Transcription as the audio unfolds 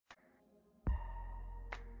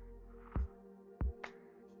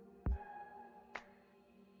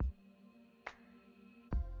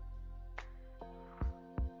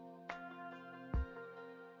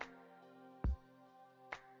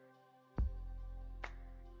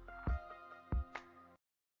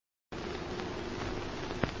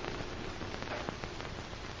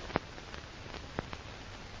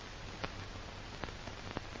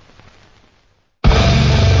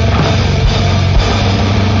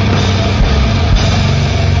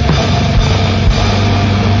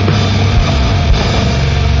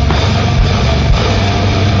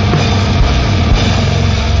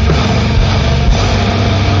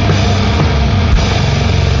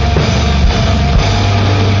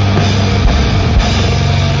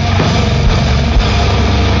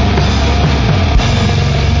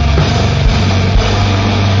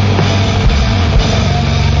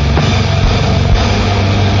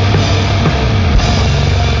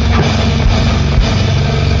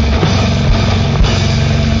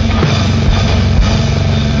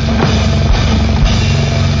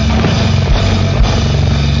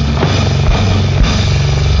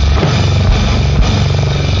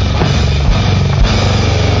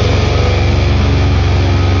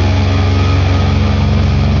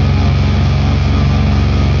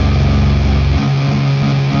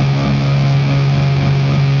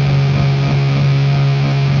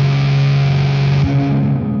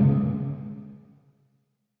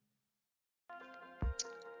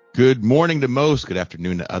Good morning to most, good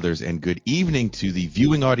afternoon to others, and good evening to the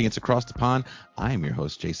viewing audience across the pond. I am your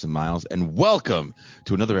host, Jason Miles, and welcome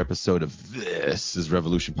to another episode of This is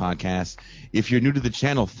Revolution Podcast. If you're new to the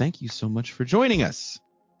channel, thank you so much for joining us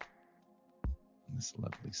on this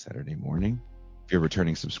lovely Saturday morning. If you're a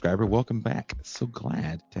returning subscriber, welcome back. So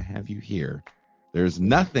glad to have you here. There's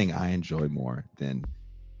nothing I enjoy more than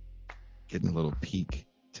getting a little peek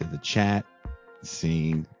to the chat,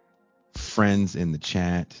 seeing friends in the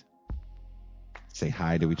chat say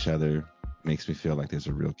hi to each other. Makes me feel like there's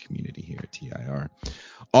a real community here at TIR.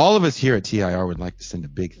 All of us here at TIR would like to send a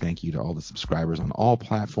big thank you to all the subscribers on all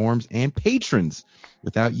platforms and patrons.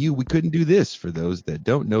 Without you, we couldn't do this. For those that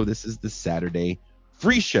don't know, this is the Saturday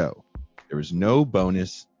free show. There is no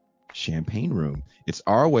bonus champagne room. It's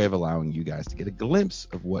our way of allowing you guys to get a glimpse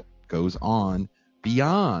of what goes on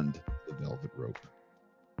beyond the velvet rope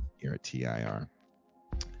here at TIR.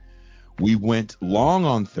 We went long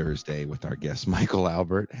on Thursday with our guest Michael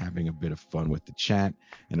Albert, having a bit of fun with the chat.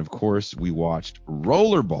 And of course, we watched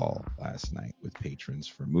Rollerball last night with patrons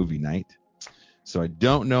for movie night. So I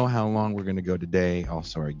don't know how long we're going to go today.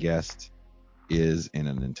 Also, our guest is in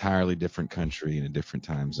an entirely different country in a different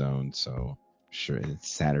time zone. So I'm sure it's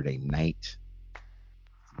Saturday night.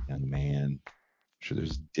 Young man. I'm sure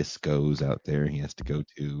there's discos out there he has to go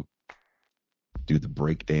to do the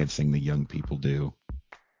break dancing the young people do.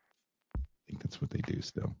 I think that's what they do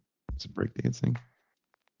still. Is it breakdancing?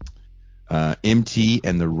 MT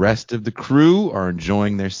and the rest of the crew are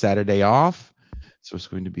enjoying their Saturday off. So it's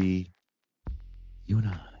going to be you and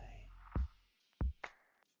I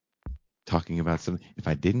talking about something. If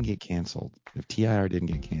I didn't get canceled, if TIR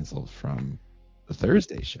didn't get canceled from the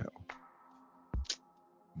Thursday show,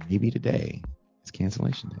 maybe today is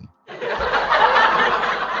cancellation day.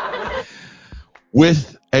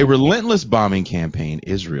 With a relentless bombing campaign,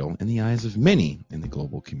 Israel, in the eyes of many in the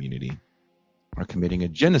global community, are committing a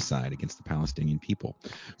genocide against the Palestinian people.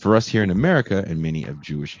 For us here in America and many of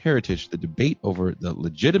Jewish heritage, the debate over the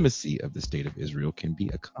legitimacy of the state of Israel can be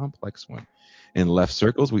a complex one. In left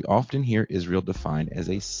circles, we often hear Israel defined as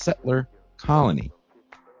a settler colony.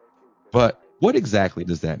 But what exactly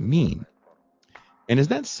does that mean? And is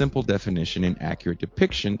that simple definition an accurate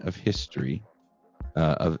depiction of history,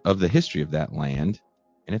 of the history of that land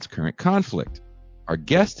and its current conflict? Our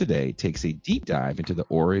guest today takes a deep dive into the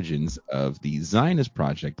origins of the Zionist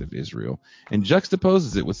project of Israel and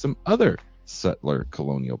juxtaposes it with some other settler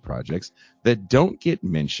colonial projects that don't get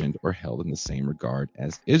mentioned or held in the same regard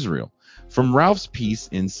as Israel. From Ralph's piece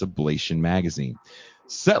in Sublation magazine,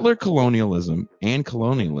 settler colonialism and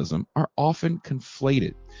colonialism are often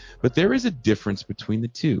conflated, but there is a difference between the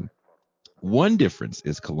two. One difference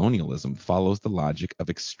is colonialism follows the logic of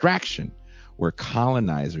extraction, where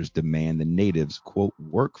colonizers demand the natives, quote,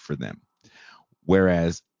 work for them,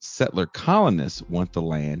 whereas settler colonists want the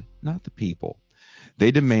land, not the people. They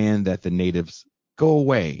demand that the natives go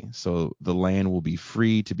away so the land will be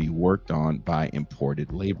free to be worked on by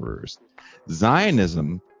imported laborers.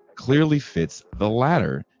 Zionism clearly fits the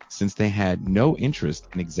latter, since they had no interest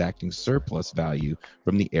in exacting surplus value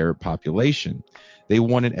from the Arab population. They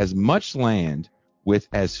wanted as much land with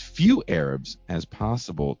as few Arabs as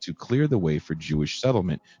possible to clear the way for Jewish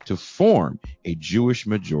settlement to form a Jewish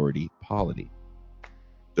majority polity.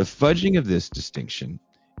 The fudging of this distinction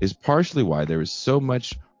is partially why there is so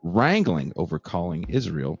much wrangling over calling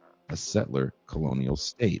Israel a settler colonial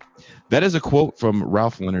state. That is a quote from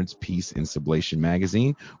Ralph Leonard's piece in Sublation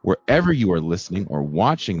magazine. Wherever you are listening or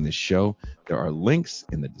watching this show, there are links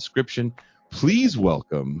in the description. Please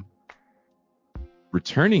welcome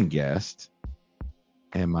returning guest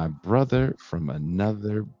and my brother from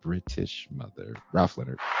another British mother, Ralph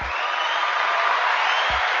Leonard.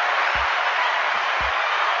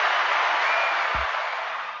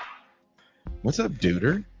 What's up,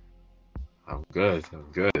 duder? I'm good. Were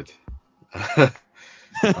you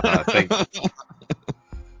not Thanks.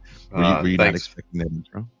 expecting that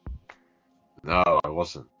intro? No, I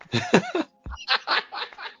wasn't.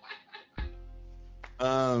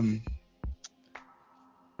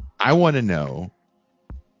 I want to know,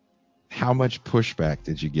 how much pushback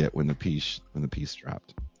did you get when the piece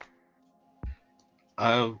dropped?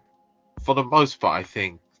 For the most part, I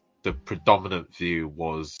think the predominant view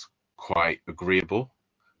was quite agreeable.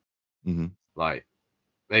 Mm-hmm. Like,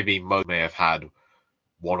 maybe Mo may have had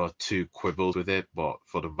one or two quibbles with it, but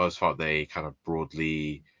for the most part, they kind of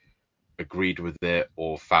broadly agreed with it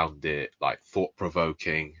or found it like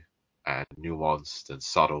thought-provoking and nuanced and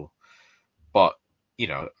subtle. But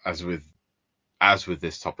as with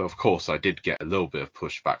this topic, of course, I did get a little bit of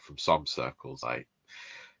pushback from some circles.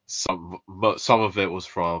 Some of it was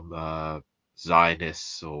from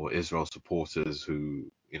Zionists or Israel supporters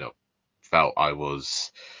who, felt I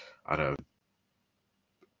was, I don't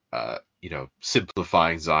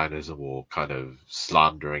simplifying Zionism or kind of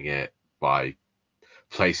slandering it by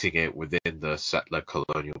placing it within the settler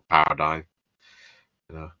colonial paradigm.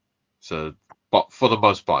 You know, so, but for the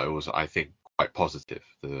most part, it was, I think, quite positive,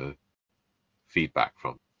 the feedback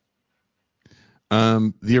from.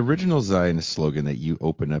 The original Zionist slogan that you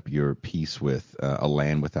open up your piece with, "A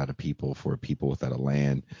land without a people for a people without a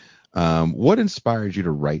land." What inspired you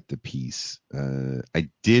to write the piece? I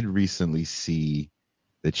did recently see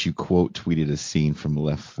that you quote tweeted a scene from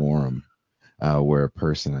Left Forum, where a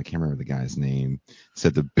person, I can't remember the guy's name,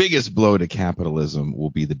 said the biggest blow to capitalism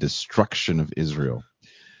will be the destruction of Israel.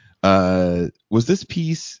 Was this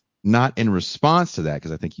piece not in response to that?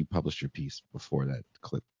 Because I think you published your piece before that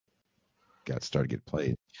clip started to get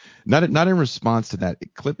played. Not in response to that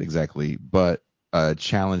clip exactly, but a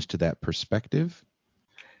challenge to that perspective.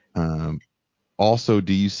 Also,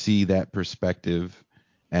 do you see that perspective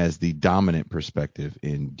as the dominant perspective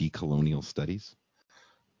in decolonial studies?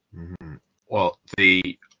 Mm-hmm. Well,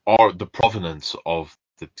 the provenance of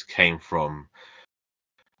that came from,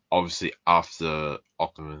 obviously, after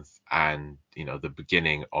October and the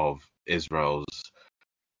beginning of Israel's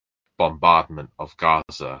bombardment of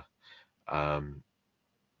Gaza.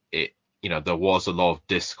 It there was a lot of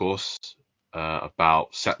discourse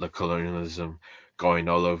about settler colonialism going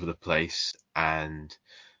all over the place, and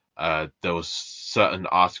there was certain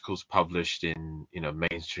articles published in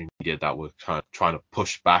mainstream media that were trying to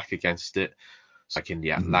push back against it. So, like in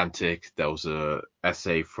the Atlantic, there was a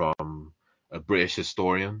essay from a British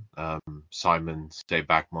historian, Simon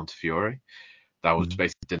Stayback Montefiore, that was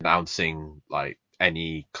basically denouncing like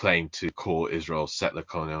any claim to call Israel settler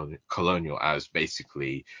colonial as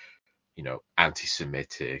basically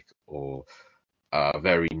anti-Semitic or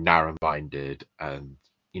very narrow-minded, and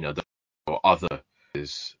there were other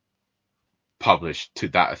is published to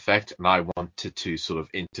that effect, and I wanted to sort of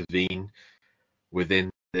intervene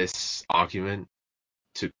within this argument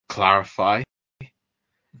to clarify,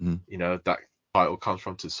 that title comes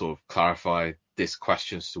from, to sort of clarify this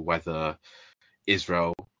question as to whether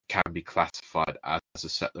Israel can be classified as a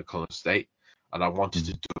settler colonial state, and I wanted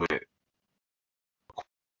to do it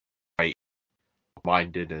quite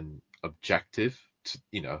minded and objective,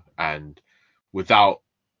 and without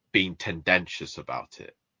being tendentious about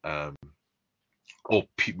it, or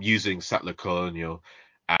using settler colonial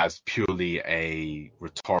as purely a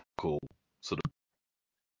rhetorical sort of.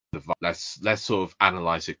 Let's sort of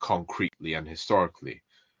analyze it concretely and historically,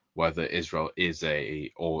 whether Israel is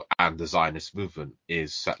and the Zionist movement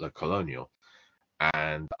is settler colonial.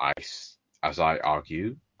 And as I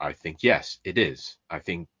argue, I think yes, it is. I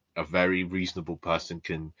think a very reasonable person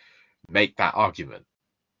can make that argument,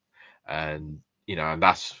 and and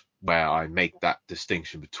that's where I make that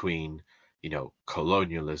distinction between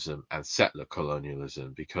colonialism and settler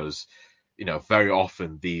colonialism, because very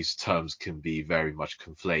often these terms can be very much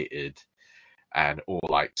conflated, or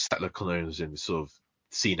like settler colonialism is sort of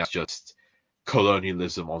seen as just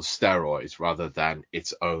colonialism on steroids rather than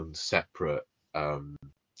its own separate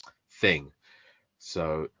thing.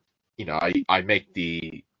 So I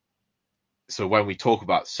make so when we talk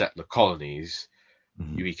about settler colonies,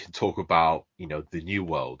 we can talk about the New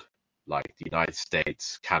World, like the United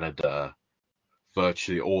States, Canada,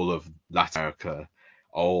 virtually all of Latin America,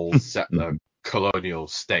 all settler colonial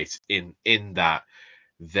states, in that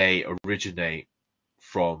they originate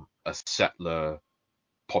from a settler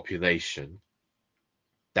population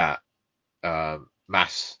that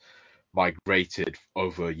mass migrated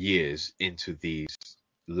over years into these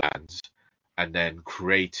lands, and then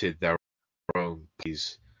created their own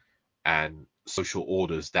peace and social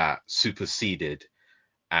orders that superseded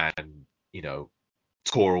and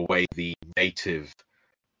tore away the native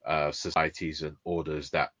societies and orders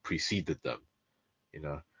that preceded them.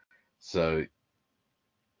 So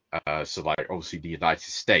like obviously the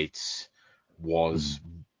United States was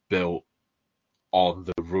built on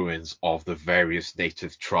the ruins of the various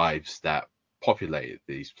native tribes that populated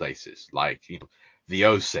these places, like the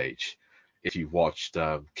Osage. If you watched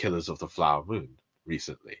Killers of the Flower Moon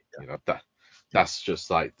recently, that's just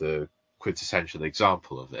like the quintessential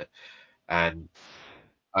example of it. And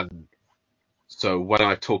so when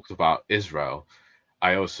I talked about Israel,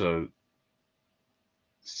 I also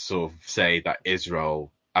sort of say that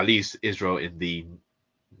Israel, at least Israel in the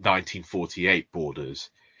 1948 borders,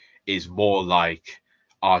 is more like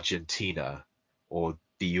Argentina or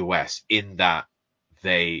the US, in that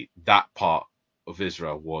that part of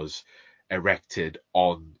Israel was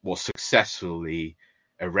successfully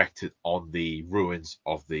erected on the ruins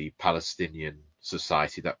of the Palestinian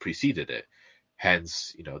society that preceded it.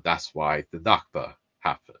 Hence, that's why the Nakba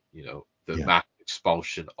happened, the Yeah. mass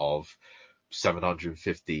expulsion of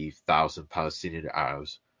 750,000 Palestinian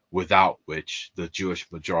Arabs, without which the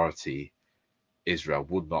Jewish majority Israel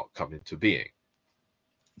would not come into being.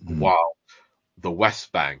 Mm-hmm. While the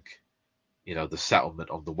West Bank, the settlement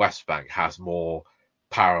on the West Bank has more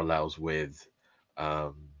parallels with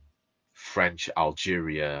French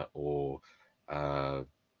Algeria or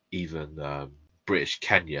even British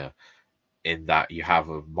Kenya, in that you have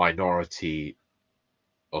a minority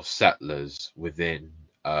of settlers within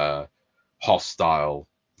a hostile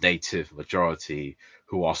native majority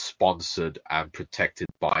who are sponsored and protected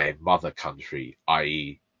by a mother country,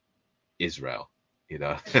 i.e., Israel.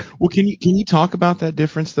 Well, can you talk about that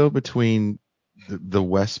difference though between the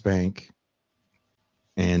West Bank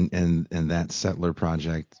and that settler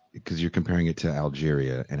project, because you're comparing it to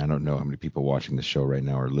Algeria, and I don't know how many people watching the show right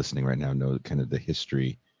now or listening right now know kind of the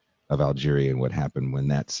history of Algeria and what happened when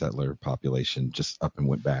that settler population just up and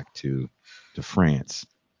went back to France.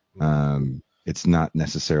 It's not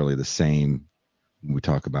necessarily the same when we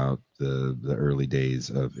talk about the early days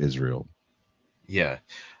of Israel. Yeah,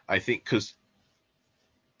 I think because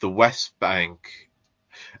the West Bank,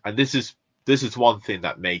 and this is one thing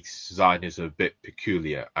that makes Zionism a bit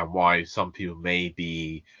peculiar, and why some people may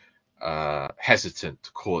be hesitant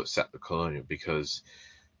to call it settler colonial, because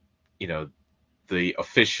the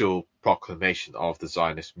official proclamation of the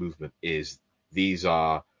Zionist movement is these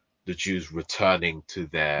are the Jews returning to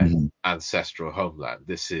their Mm-hmm. ancestral homeland.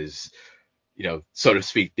 This is, so to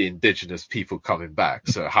speak, the indigenous people coming back.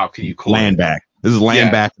 So how can you call Land it? back. This is land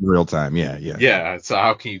Yeah, back in real time. Yeah, yeah. yeah. So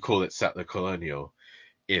how can you call it settler colonial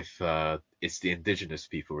if it's the indigenous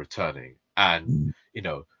people returning? And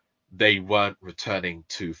Mm-hmm. they weren't returning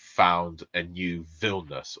to found a new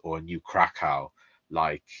Vilnius or a new Krakow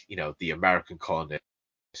like the American colonists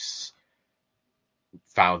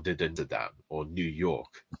founded in Amsterdam or New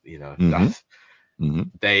York. Mm-hmm. That Mm-hmm.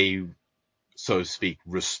 they, so to speak,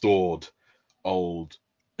 restored old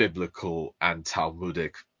biblical and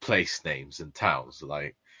Talmudic place names and towns.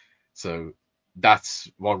 So that's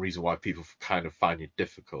one reason why people kind of find it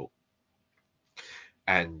difficult.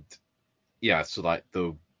 And yeah, so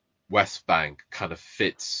the West Bank kind of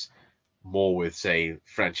fits more with, say,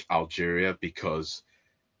 French Algeria, because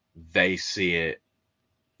they see it,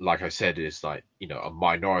 like I said, is a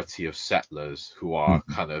minority of settlers who are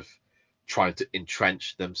Mm-hmm. kind of trying to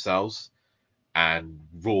entrench themselves and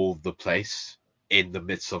rule the place in the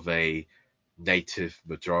midst of a native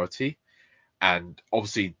majority. And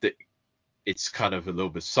obviously, it's kind of a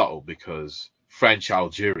little bit subtle, because French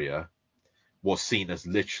Algeria was seen as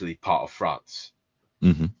literally part of France.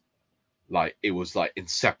 Mm-hmm. It was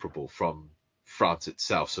inseparable from France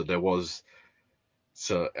itself. So there was,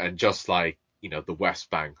 and just like the West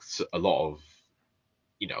Bank, a lot of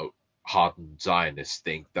you know hardened Zionists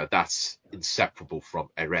think that that's inseparable from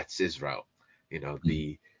Eretz Israel,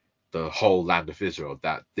 the whole land of Israel.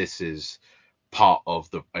 That this is part of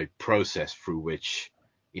a process through which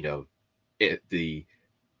the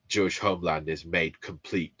Jewish homeland is made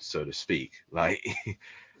complete, so to speak.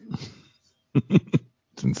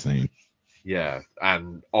 It's insane. Yeah,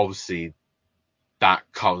 and obviously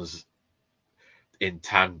that comes in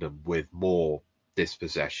tandem with more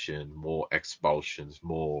dispossession, more expulsions,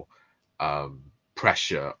 more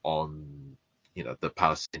pressure on the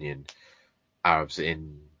Palestinian Arabs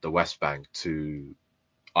in the West Bank to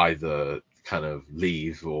either kind of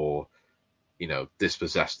leave or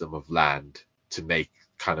dispossess them of land, to make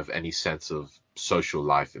kind of any sense of social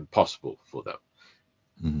life impossible for them.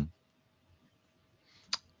 Mm-hmm.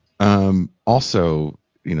 Also,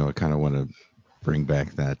 I kind of want to bring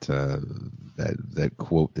back that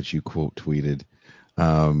quote that you quote tweeted.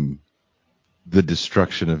 Um, the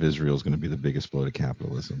destruction of Israel is going to be the biggest blow to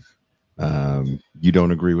capitalism. You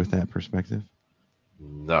don't agree with that perspective?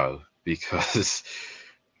 No, because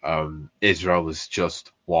Israel is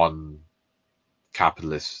just one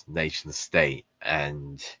capitalist nation state,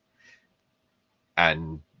 and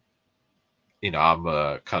I'm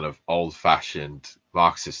a kind of old-fashioned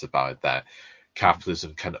Marxist about that.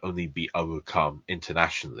 Capitalism can only be overcome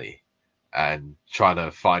internationally, and trying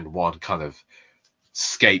to find one kind of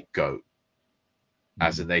scapegoat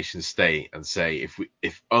as a Mm-hmm. nation state and say,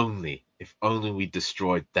 if only we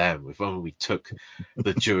destroyed them, if only we took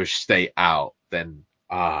the Jewish state out, then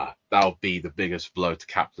that'll be the biggest blow to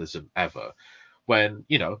capitalism ever. When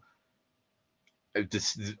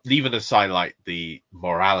leaving aside the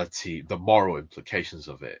morality, the moral implications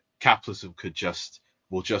of it, capitalism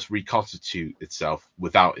will just reconstitute itself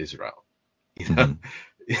without Israel. You know,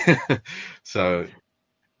 Mm-hmm. So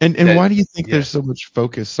And that, why do you think yeah, there's so much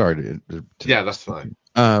focus? Sorry to yeah, that's stop fine. you.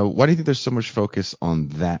 Why do you think there's so much focus on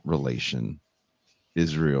that relation,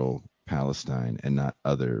 Israel, Palestine, and not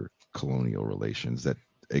other colonial relations that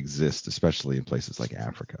exist, especially in places like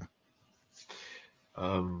Africa?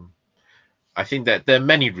 Um, I think that there are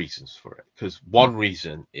many reasons for it. Because one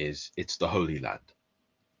reason is it's the Holy Land,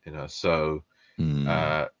 So, Mm.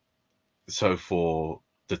 uh, so for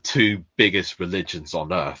the two biggest religions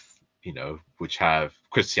on earth, which have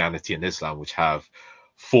Christianity and Islam, which have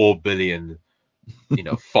 4 billion,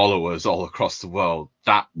 followers all across the world,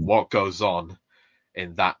 that what goes on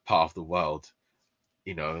in that part of the world,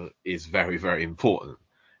 is very, very important.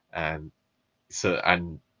 And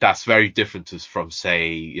and that's very different from,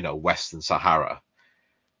 say, Western Sahara,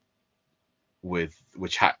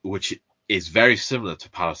 which is very similar to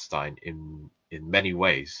Palestine in many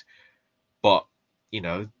ways, but you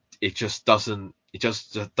know it just doesn't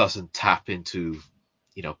tap into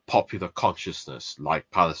popular consciousness like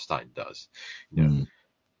Palestine does, you know Mm.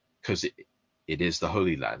 because it is the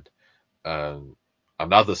Holy Land. Um,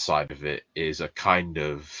 Another side of it is a kind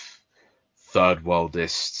of third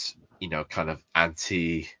worldist, kind of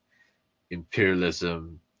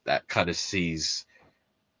anti-imperialism that kind of sees,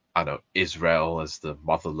 I don't know, Israel as the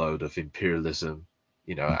motherlode of imperialism,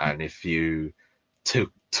 Mhm. and if you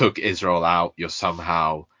took Israel out, you're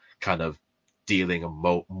somehow kind of dealing a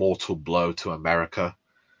mortal blow to America,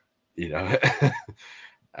 you know,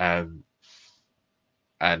 and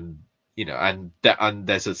and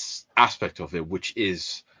there's this aspect of it which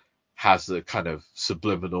has a kind of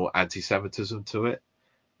subliminal anti-Semitism to it,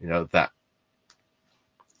 that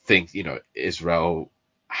think Israel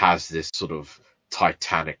has this sort of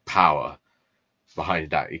titanic power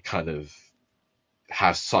behind that. It kind of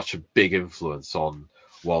has such a big influence on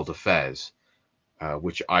world affairs,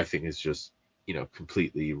 which I think is just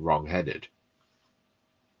completely wrong-headed.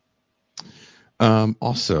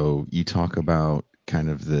 Also, you talk about kind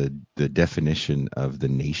of the definition of the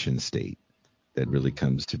nation state that really Mm.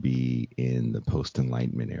 comes to be in the post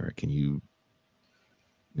Enlightenment era. Can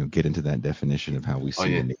get into that definition of how we Oh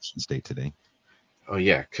see the yeah, nation state today? oh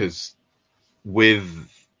yeah, because with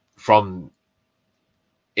from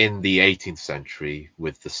in the 18th century,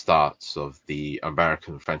 with the starts of the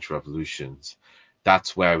American French revolutions,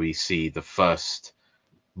 that's where we see the first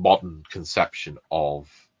modern conception of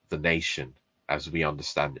the nation as we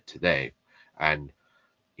understand it today. And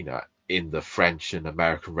you know, in the French and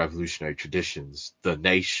American revolutionary traditions, the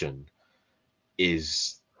nation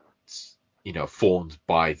is, formed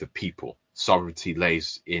by the people. Sovereignty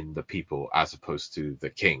lays in the people as opposed to the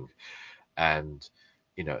king. And,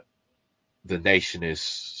 you know, the nation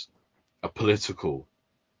is a political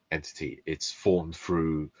entity. It's formed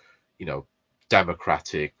through, you know,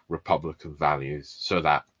 democratic republican values, so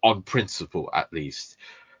that on principle, at least,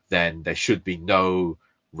 then there should be no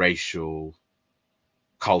racial,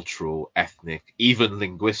 cultural, ethnic, even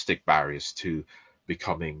linguistic barriers to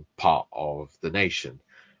becoming part of the nation.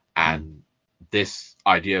 Mm. And this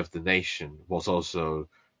idea of the nation was also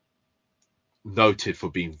noted for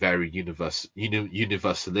being very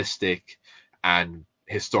universalistic and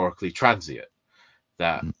historically transient.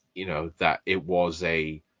 That Mm. that it was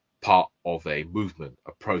a part of a movement,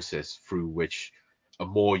 a process through which a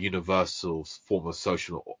more universal form of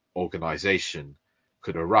social organization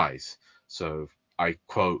could arise. So I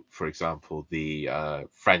quote, for example, the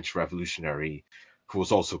French revolutionary, who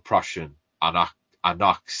was also Prussian,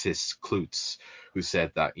 Anarchist Klutz, who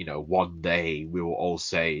said that one day we will all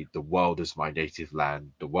say the world is my native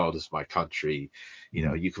land, the world is my country.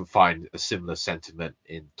 Mm. You can find a similar sentiment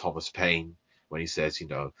in Thomas Paine when he says,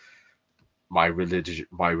 my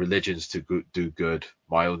religion's to do good,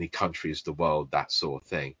 my only country is the world, that sort of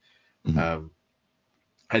thing. Mm. Um,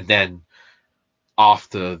 and then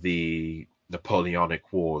after the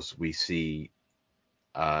Napoleonic Wars, we see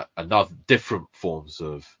another different forms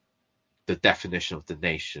of the definition of the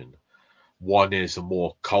nation. One is a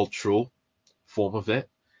more cultural form of it,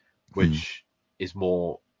 Mm. which is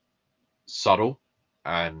more subtle.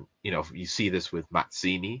 And you see this with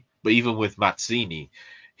Mazzini, but even with Mazzini,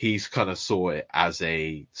 he's kind of saw it as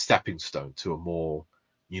a stepping stone to a more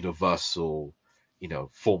universal,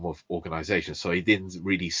 form of organization. So he didn't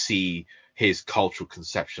really see his cultural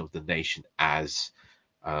conception of the nation as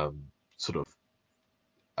sort of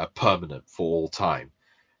a permanent for all time.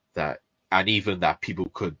 That And even that people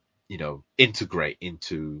could integrate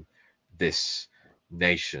into this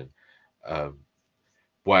nation. Um,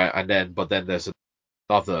 where and then But then there's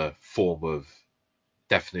another form of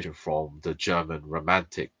definition from the German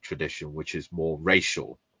Romantic tradition, which is more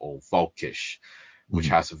racial or Volkish, which Mm.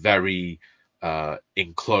 has a very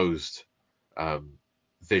enclosed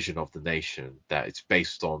vision of the nation, that it's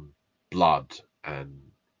based on blood and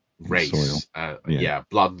And soil. race. Yeah.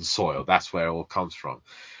 Blood and soil. That's where it all comes from.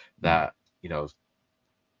 That,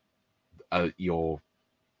 your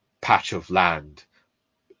patch of land,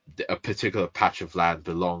 a particular patch of land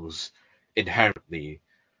belongs inherently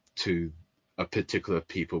to a particular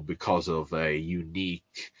people because of a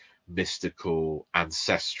unique, mystical,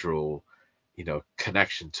 ancestral,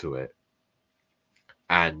 connection to it.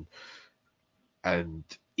 And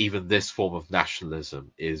even this form of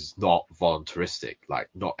nationalism is not voluntaristic. Like,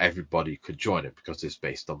 not everybody could join it because it's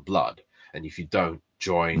based on blood. And if you don't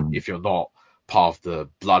join, Mm. if you're not part of the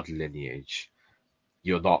blood lineage,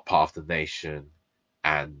 you're not part of the nation,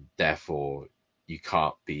 and therefore you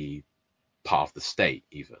can't be part of the state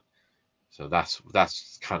even. So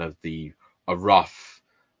that's kind of a rough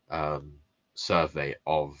survey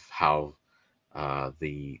of how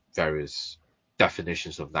the various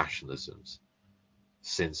definitions of nationalisms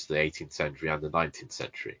since the 18th century and the 19th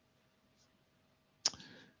century.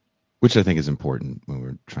 Which I think is important when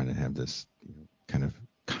we're trying to have this kind of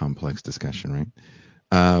complex discussion,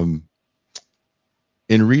 right?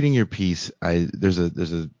 In reading your piece, there's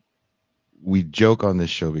a we joke on this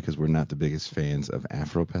show because we're not the biggest fans of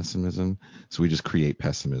Afro pessimism, so we just create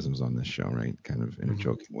pessimisms on this show, right? Kind of in a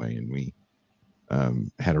joking way, and we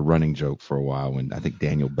had a running joke for a while when I think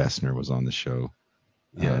Daniel Bessner was on the show.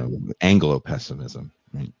 Anglo pessimism,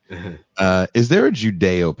 right? Is there a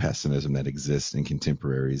Judeo pessimism that exists in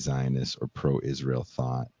contemporary Zionist or pro-Israel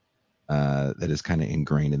thought that is kind of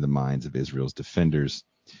ingrained in the minds of Israel's defenders?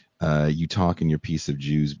 You talk in your piece of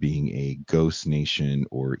Jews being a ghost nation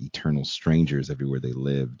or eternal strangers everywhere they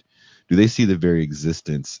lived. Do they see the very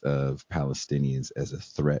existence of Palestinians as a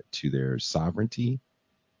threat to their sovereignty?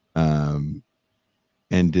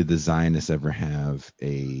 And did the Zionists ever have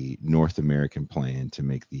a North American plan to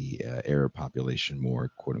make the Arab population more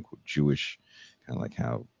 "quote unquote" Jewish, kind of like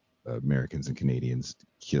how Americans and Canadians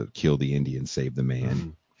kill the Indian, save the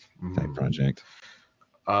man type project?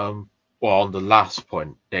 Well, on the last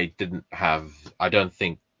point, they didn't have. I don't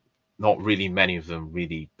think, not really many of them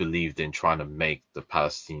really believed in trying to make the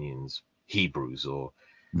Palestinians Hebrews or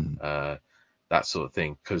that sort of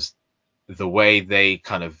thing, because the way they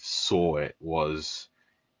kind of saw it was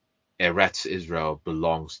Eretz Israel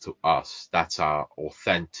belongs to us. That's our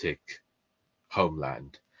authentic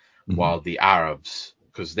homeland. While the Arabs,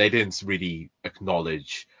 because they didn't really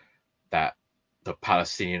acknowledge that the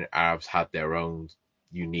Palestinian Arabs had their own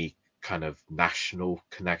unique kind of national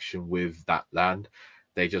connection with that land.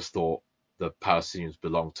 They just thought the Palestinians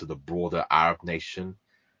belonged to the broader Arab nation,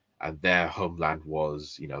 and their homeland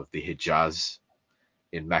was, the Hijaz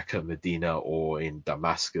in Mecca, Medina, or in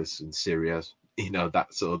Damascus in Syria, that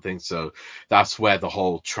sort of thing. So that's where the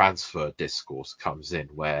whole transfer discourse comes in,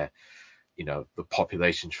 where, the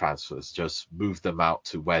population transfers, just move them out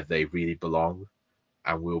to where they really belong,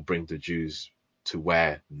 and we'll bring the Jews to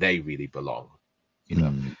where they really belong.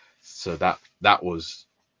 So that was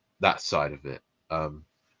that side of it.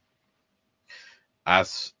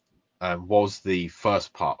 As was the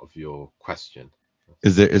first part of your question?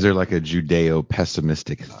 Is there like a Judeo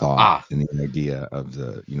pessimistic thought Ah, in the idea of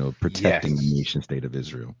the protecting the yes, nation state of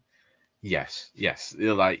Israel? yes.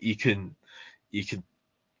 Like, you can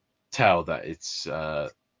tell that it's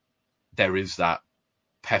there is that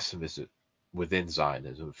pessimism within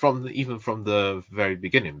Zionism even from the very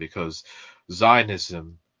beginning, because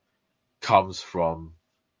Zionism comes from,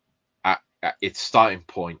 at its starting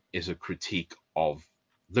point, is a critique of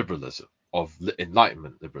liberalism, of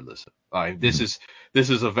Enlightenment liberalism. I mean, this is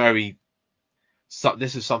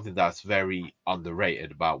something that's very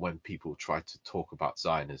underrated about when people try to talk about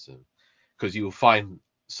Zionism, because you'll find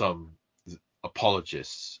some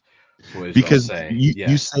apologists for Israel Because saying,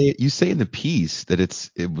 you say in the piece that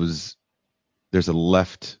there's a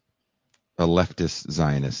leftist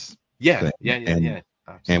Zionist thing,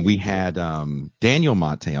 and we absolutely, had Daniel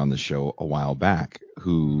Mate on the show a while back,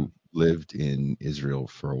 who lived in Israel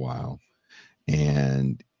for a while,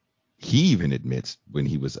 and he even admits when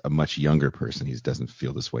he was a much younger person, he doesn't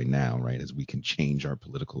feel this way now, right? As we can change our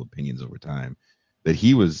political opinions over time, that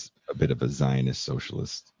he was a bit of a Zionist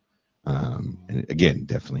socialist. And again,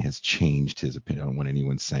 definitely has changed his opinion. I don't want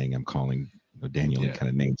anyone saying I'm calling Daniel any kind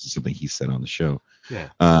of names. It's something he said on the show. yeah.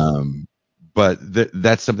 But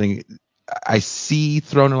that's something I see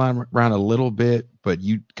thrown around a little bit, but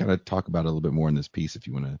you kind of talk about it a little bit more in this piece if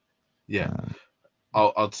you want to. Yeah.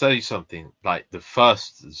 I'll tell you something. Like, the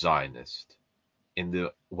first Zionist, in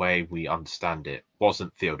the way we understand it,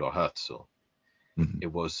 wasn't Theodor Herzl.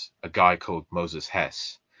 It was a guy called Moses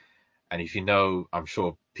Hess. And if you know, I'm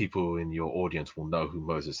sure people in your audience will know who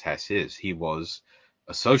Moses Hess is. He was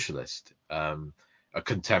a socialist, a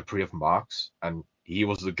contemporary of Marx, and he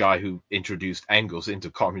was the guy who introduced Engels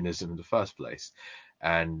into communism in the first place.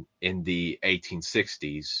 And in the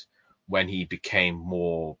 1860s, when he became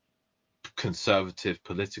more conservative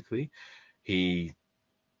politically, he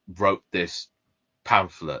wrote this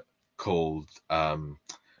pamphlet called Rome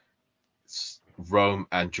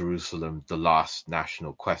and Jerusalem, the Last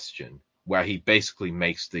National Question, where he basically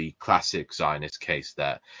makes the classic Zionist case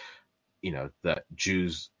that, that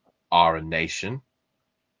Jews are a nation,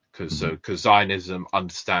 because Zionism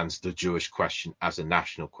understands the Jewish question as a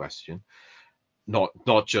national question,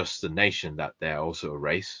 not just the nation, that they're also a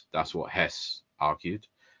race. That's what Hess argued.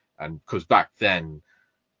 And because back then,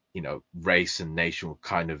 race and nation were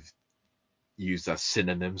kind of used as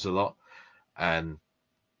synonyms a lot, and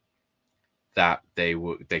that they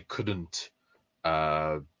couldn't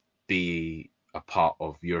be a part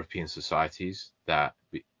of European societies, that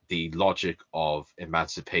the logic of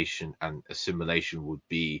emancipation and assimilation would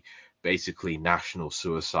be basically national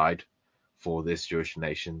suicide for this Jewish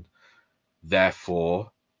nation.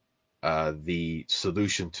 Therefore, the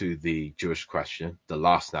solution to the Jewish question, the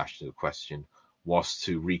last national question, was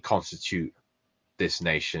to reconstitute this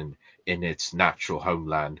nation in its natural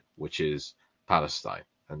homeland, which is Palestine.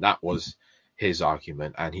 And that was his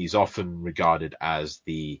argument. And he's often regarded as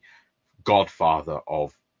the godfather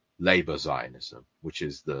of labor Zionism, which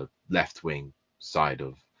is the left-wing side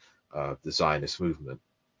of the Zionist movement.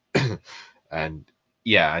 And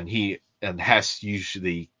Hess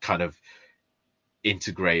usually kind of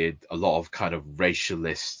integrated a lot of kind of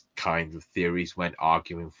racialist kind of theories when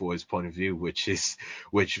arguing for his point of view, which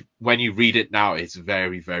when you read it now, it's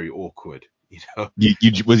very, very awkward. Was he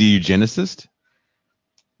a eugenicist?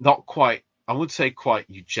 Not quite. I would say quite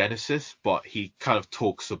eugenicist, but he kind of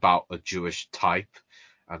talks about a Jewish type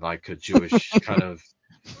and like a Jewish kind of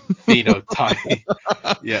phenotype.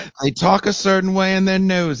 Yeah. They talk a certain way and their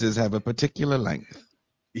noses have a particular length.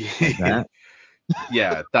 Like that.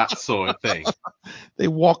 Yeah, that sort of thing. They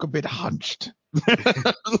walk a bit hunched.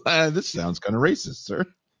 This sounds kind of racist, sir.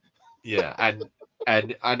 Yeah,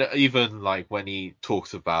 and even like when he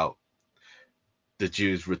talks about the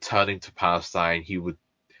Jews returning to Palestine, he would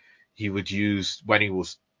use, when he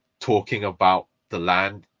was talking about the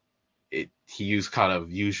land, he used kind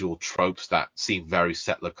of usual tropes that seem very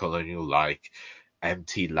settler colonial, like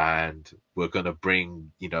empty land. We're gonna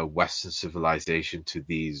bring, Western civilization to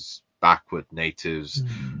these backward natives,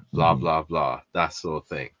 blah blah blah, that sort of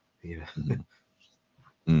thing.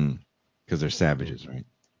 Because they're savages, right?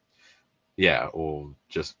 Yeah, or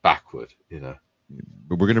just backward,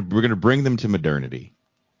 But we're gonna bring them to modernity.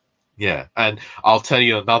 Yeah, and I'll tell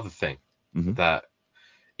you another thing, Mm-hmm. that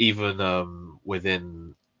even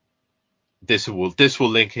within this will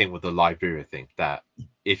link in with the Liberia thing, that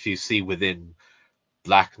if you see within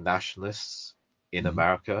black nationalists in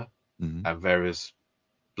America and various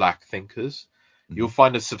black thinkers, you'll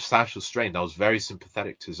find a substantial strain that was very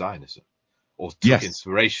sympathetic to Zionism or took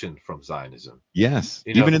inspiration from Zionism. Yes,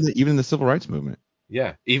 even in the civil rights movement.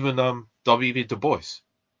 Yeah, even W.B. Du Bois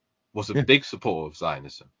was a big supporter of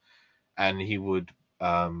Zionism, and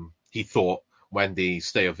he thought, when the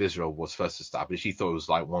state of Israel was first established, he thought it was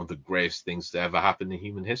like one of the greatest things to ever happen in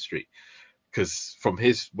human history. Because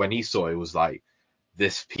when he saw it, was like,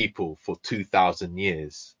 this people for 2,000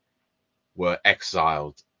 years were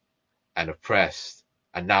exiled and oppressed,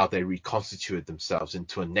 and now they reconstituted themselves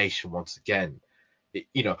into a nation once again.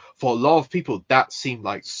 For a lot of people, that seemed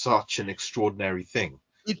like such an extraordinary thing.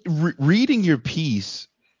 Reading your piece,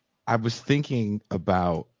 I was thinking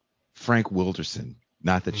about Frank Wilderson.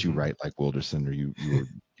 Not that you write like Wilderson, or you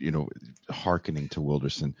were hearkening to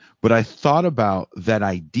Wilderson, but I thought about that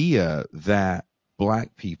idea that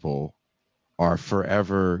black people are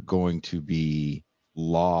forever going to be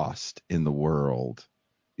lost in the world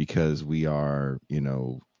because we are,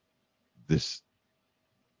 this.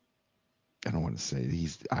 I don't want to say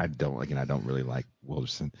I don't really like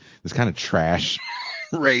Wilderson. This kind of trash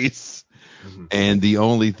race. And the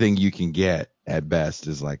only thing you can get at best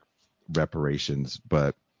is like reparations.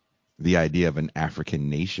 But the idea of an African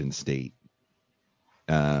nation state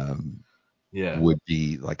would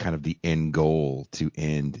be like kind of the end goal to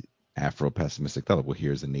end Afro-pessimistic thought. Well,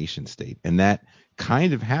 here's a nation state. And that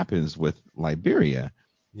kind of happens with Liberia.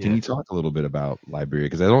 Can you talk a little bit about Liberia?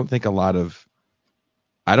 Because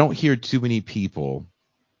I don't hear too many people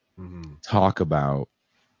talk about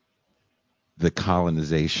the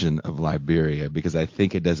colonization of Liberia, because I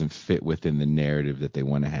think it doesn't fit within the narrative that they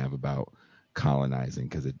want to have about colonizing,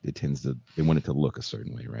 because they want it to look a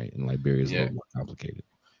certain way, right? And Liberia is a little more complicated.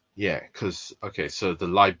 Yeah, because okay, so the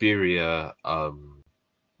Liberia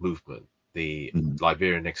movement, the Mm-hmm.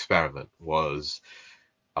 Liberian experiment, was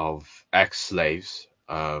of ex-slaves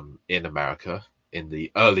in America in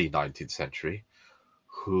the early 19th century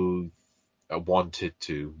who wanted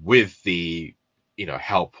to, with the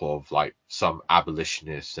help of like some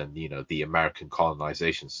abolitionists and the American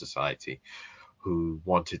Colonization Society, who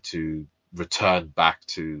wanted to return back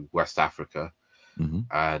to West Africa Mm-hmm.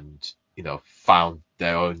 and found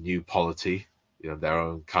their own new polity, their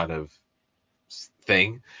own kind of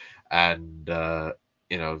thing, and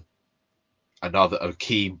you know another a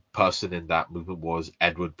key person in that movement was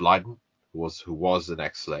Edward Blyden, who was an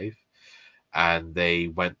ex-slave, and they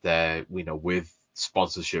went there, with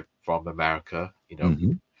sponsorship from America.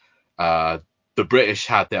 Mm-hmm. Uh, the British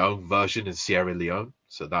had their own version in Sierra Leone,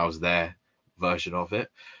 so that was their version of it.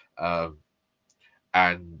 Um,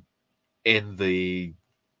 and in the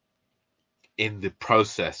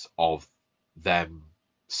process of them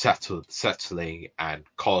settling and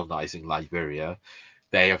colonizing Liberia,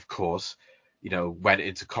 they of course, went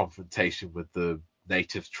into confrontation with the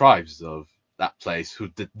native tribes of that place who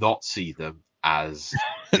did not see them as,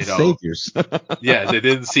 you know, Saviors. yeah, they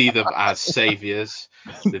didn't see them as saviors.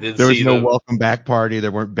 They didn't There was see no them, welcome back party.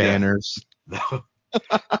 There weren't yeah, banners. no,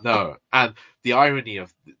 no. And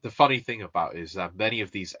the funny thing about it is that many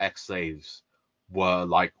of these ex-slaves were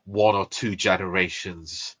like one or two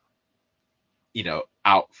generations,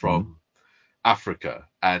 out Mm-hmm. from Africa,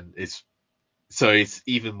 and it's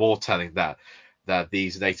even more telling that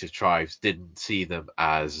these native tribes didn't see them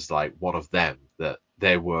as like one of them, that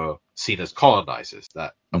they were seen as colonizers,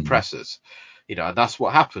 that Mm-hmm. oppressors, and that's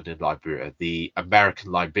what happened in Liberia. The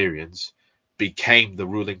American Liberians became the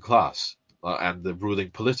ruling class, and the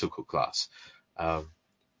ruling political class, um,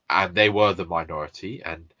 and they were the minority.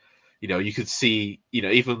 And you could see,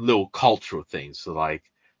 even little cultural things, so like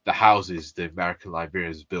the houses the American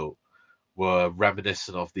Liberians built were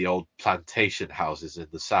reminiscent of the old plantation houses in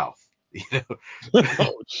the South. You know,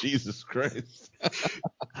 Oh, Jesus Christ.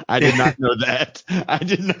 I did not know that. I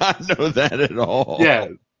did not know that at all.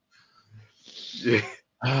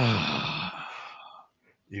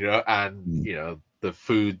 yeah, and Mm, the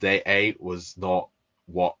food they ate was not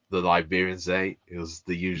what the Liberians ate. It was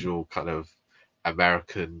the usual kind of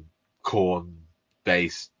American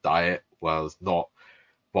corn-based diet. Well, it's not.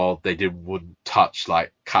 Well, they wouldn't touch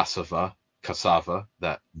like cassava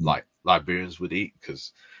that mm, like Liberians would eat,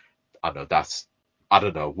 because I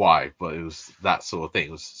don't know why, but it was that sort of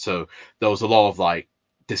thing. So there was a lot of like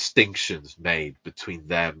distinctions made between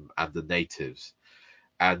them and the natives,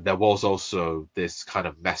 and there was also this kind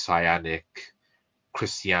of messianic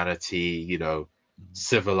Christianity,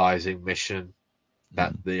 civilizing mission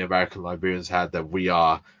that mm. the American Liberians had, that we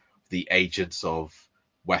are the agents of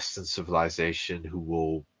Western civilization who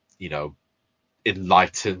will, you know,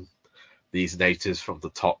 enlighten these natives from the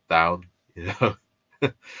top down,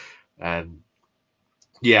 and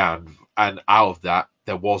yeah, and out of that,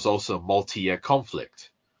 there was also a multi-year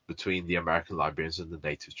conflict between the American Liberians and the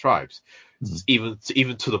native tribes, Mm.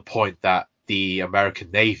 even to the point that the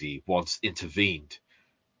American Navy once intervened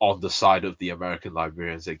on the side of the American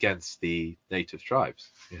Liberians against the native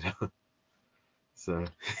tribes. So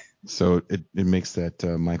So it makes that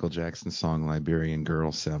Michael Jackson song "Liberian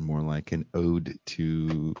Girl" sound more like an ode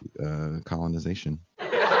to colonization.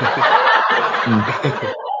 Mm.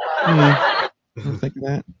 Mm. Don't think of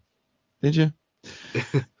that, did you?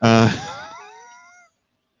 Uh,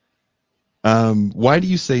 why do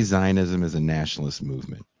you say Zionism is a nationalist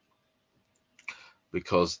movement?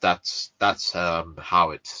 because that's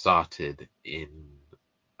how it started in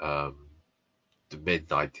um, the mid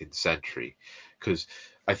 19th century. Because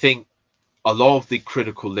I think a lot of the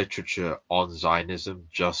critical literature on Zionism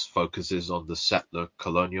just focuses on the settler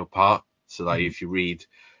colonial part. So, like, Mm, if you read,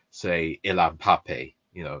 say, Ilan Pape,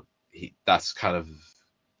 that's kind of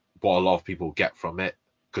what a lot of people get from it,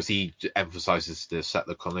 because he emphasizes the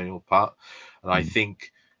settler colonial part. And I mm,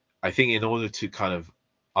 think, in order to kind of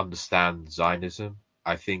understand Zionism,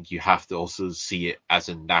 I think you have to also see it as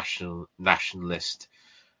a nationalist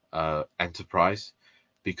enterprise,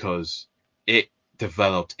 because it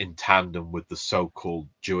developed in tandem with the so-called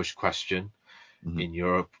Jewish question mm, in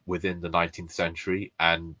Europe within the 19th century.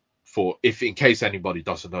 And for if in case anybody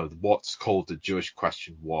doesn't know, what's called the Jewish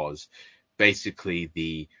question was basically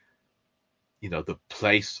the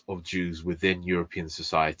place of Jews within European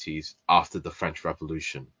societies after the French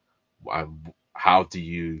Revolution. And how do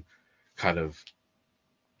you kind of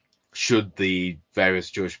should the various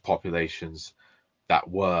Jewish populations that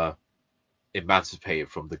were emancipated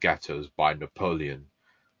from the ghettos by Napoleon,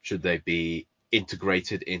 should they be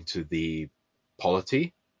integrated into the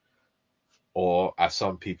polity, or as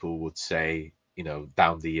some people would say,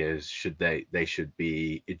 down the years, they should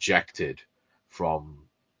be ejected from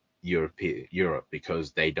Europe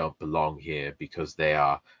because they don't belong here, because they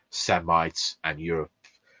are Semites and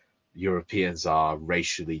Europeans are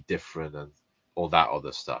racially different and all that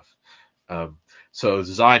other stuff. Um, so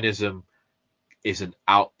Zionism is an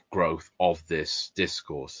outgrowth of this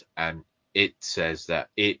discourse, and it says that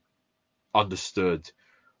it understood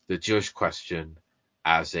the Jewish question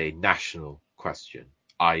as a national question,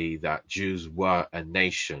 i.e., that Jews were a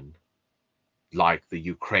nation like the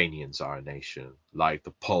Ukrainians are a nation, like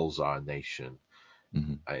the Poles are a nation,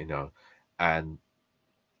 Mm-hmm. you know, and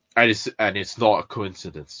it's not a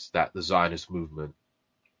coincidence that the Zionist movement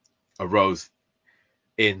arose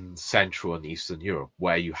in Central and Eastern Europe,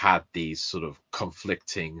 where you had these sort of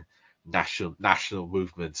conflicting national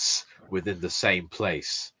movements within the same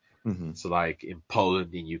place. Mm-hmm. So, like in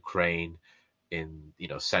Poland, in Ukraine, in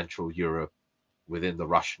Central Europe, within the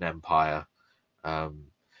Russian Empire, um,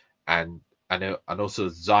 and and also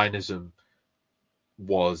Zionism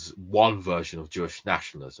was one version of Jewish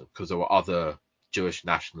nationalism, because there were other Jewish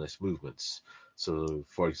nationalist movements. So,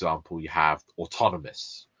 for example, you have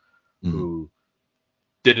autonomists Mm-hmm. who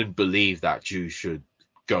didn't believe that Jews should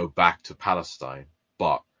go back to Palestine,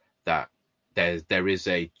 but that there is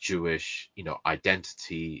a Jewish,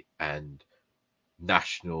 identity and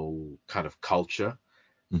national kind of culture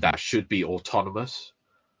Mm-hmm. that should be autonomous,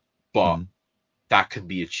 but Mm-hmm. that can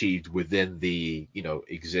be achieved within the,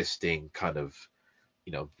 existing kind of,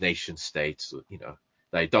 nation states.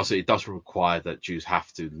 That it doesn't require that Jews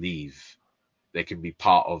have to leave. They can be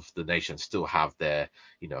part of the nation, still have their,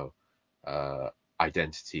 you know, uh,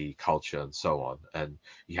 identity, culture, and so on. And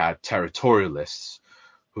you had territorialists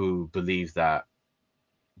who believed that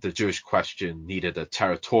the Jewish question needed a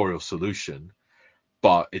territorial solution,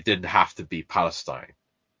 but it didn't have to be Palestine.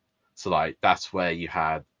 So like that's where you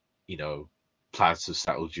had, you know, plans to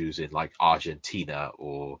settle Jews in like Argentina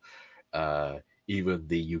or uh, even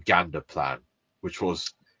the Uganda plan, which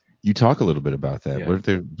was You talk a little bit about that. yeah, What if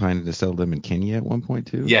they're planning to sell them in Kenya at one point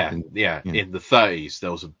too? yeah, And yeah. yeah. In the 30s,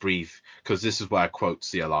 there was a brief, because this is where I quote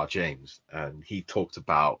CLR James, and he talked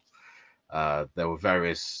about there were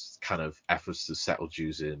various kind of efforts to settle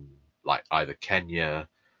Jews in like either Kenya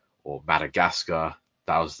or Madagascar.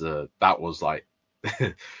 That was like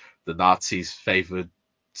the Nazis' favored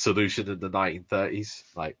solution in the 1930s,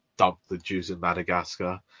 like dump the Jews in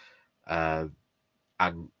Madagascar. Uh,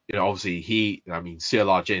 and obviously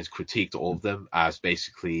CLR James critiqued all of them as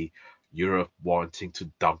basically Europe wanting to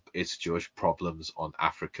dump its Jewish problems on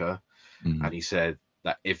Africa, Mm-hmm. and he said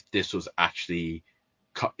that if this was actually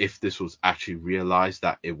realized,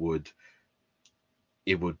 that it would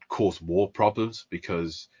cause more problems,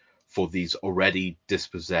 because for these already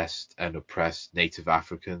dispossessed and oppressed native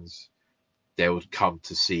Africans, they would come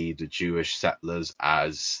to see the Jewish settlers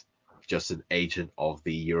as just an agent of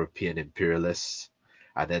the European imperialists,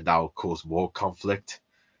 and then that would cause more conflict.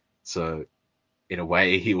 So, in a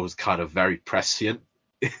way, he was kind of very prescient.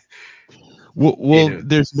 Well, In a,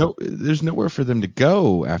 there's nowhere for them to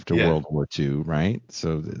go after yeah, World War II, right?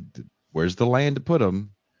 So where's the land to put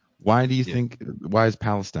them? Why do you yeah. think? Why is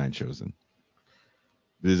Palestine chosen?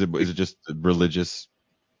 Is it just a religious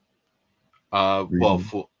Uh, well,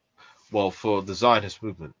 reason? for for the Zionist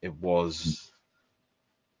movement, it was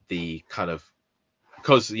the kind of,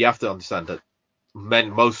 because you have to understand that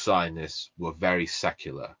most Zionists were very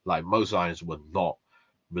secular. Like most Zionists were not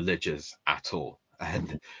religious at all,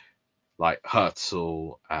 and like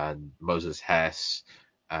Herzl and Moses Hess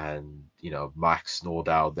and Max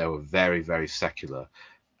Nordau, they were very very secular,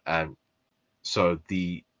 and so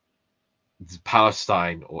the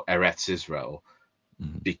Palestine or Eretz Israel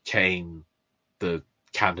Mm-hmm. became the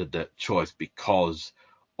candidate choice because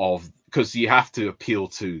you have to appeal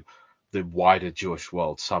to the wider Jewish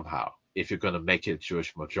world somehow if you're going to make it a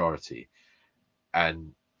Jewish majority.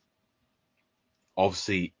 And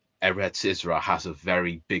obviously, Eretz Israel has a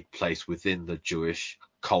very big place within the Jewish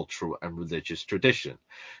cultural and religious tradition,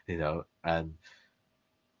 and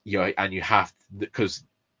you have, because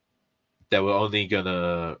they were only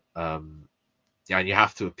gonna yeah, and you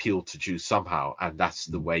have to appeal to Jews somehow, and that's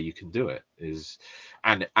the way you can do it.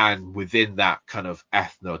 And within that kind of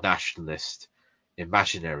ethno-nationalist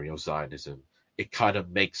imaginary of Zionism, it kind of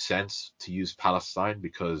makes sense to use Palestine,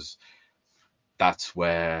 because that's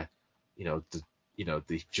where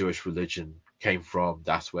the Jewish religion came from.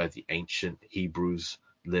 That's where the ancient Hebrews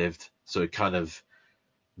lived. So it kind of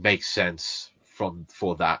makes sense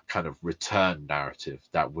for that kind of return narrative,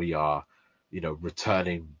 that we are,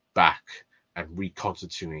 returning back and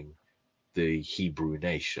reconstituting the Hebrew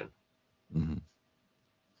nation. Mm-hmm.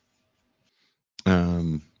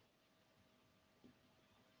 Um,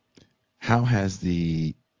 how has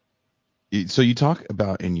so you talk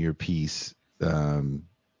about in your piece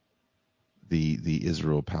the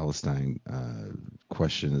Israel Palestine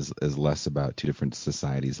question is less about two different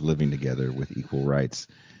societies living together with equal rights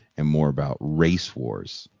and more about race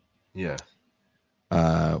wars. Yeah.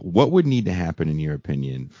 What would need to happen, in your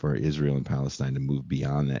opinion, for Israel and Palestine to move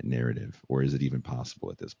beyond that narrative, or is it even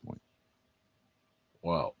possible at this point?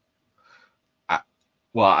 Well,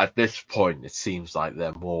 at this point, it seems like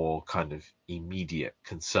they're more kind of immediate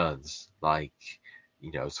concerns, like,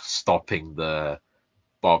 stopping the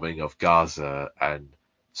bombing of Gaza and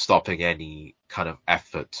stopping any kind of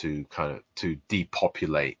effort to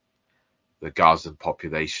depopulate the Gazan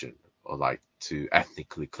population, or like to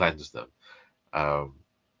ethnically cleanse them. Um,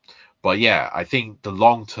 but yeah, I think the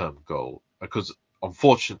long-term goal, because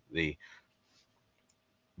unfortunately,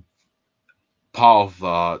 part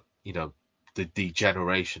of the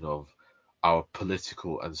degeneration of our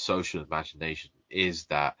political and social imagination is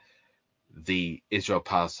that the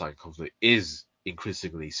Israel-Palestine conflict is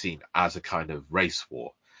increasingly seen as a kind of race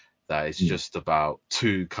war, that it's Yeah. just about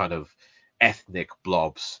two kind of ethnic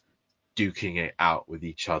blobs duking it out with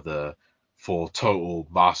each other for total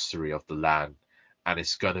mastery of the land, and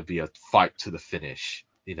it's going to be a fight to the finish,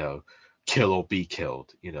 kill or be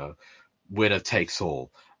killed, winner takes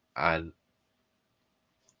all.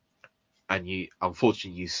 And you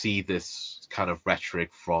unfortunately you see this kind of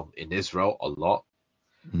rhetoric from in Israel a lot,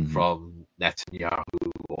 Mm-hmm. from Netanyahu,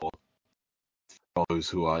 or from those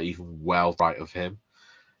who are even well right of him.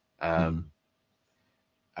 Mm-hmm. um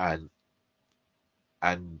and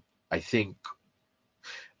and I think,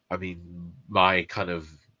 I mean, my kind of,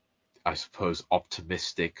 I suppose,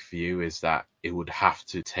 optimistic view is that it would have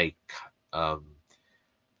to take um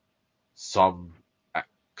some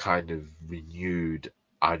kind of renewed,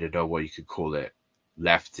 I don't know what you could call it,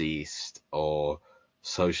 leftist or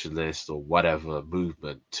socialist or whatever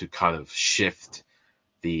movement to kind of shift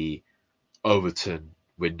the Overton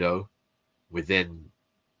window within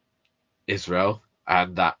Israel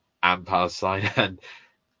and Palestine, and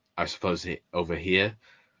I suppose over here,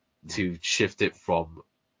 to shift it from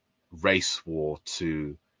race war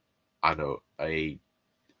to, I know, a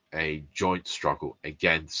joint struggle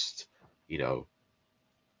against, you know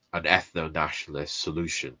an ethno-nationalist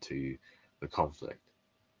solution to the conflict.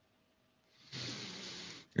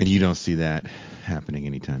 And you don't see that happening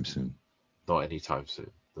anytime soon. Not anytime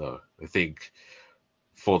soon, no. I think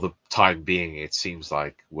for the time being, it seems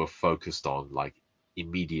like we're focused on like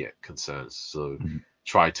immediate concerns. So Mm-hmm.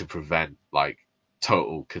 try to prevent like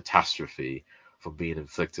total catastrophe from being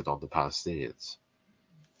inflicted on the Palestinians.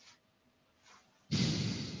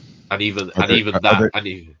 And even Are and there? even Are that there? and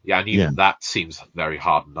even, yeah, and Yeah, even that seems very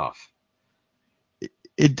hard enough.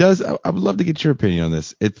 it does. I would love to get your opinion on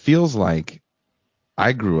this. It feels like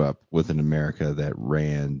I grew up with an America that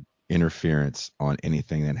ran interference on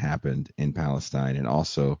anything that happened in Palestine, and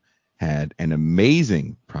also had an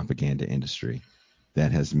amazing propaganda industry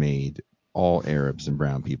that has made all Arabs and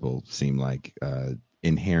brown people seem like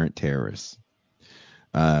inherent terrorists.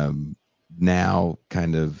 Um, Now,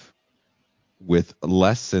 kind of with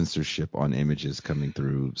less censorship on images coming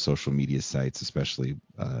through social media sites, especially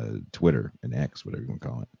Twitter and X, whatever you want to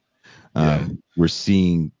call it. Yeah, We're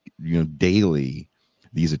seeing, daily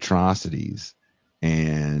these atrocities,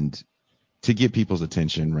 and to get people's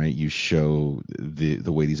attention, right? You show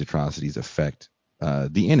the way these atrocities affect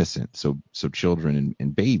the innocent, so children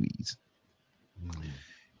and babies.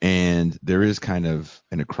 And there is kind of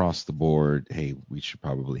an across the board, hey, we should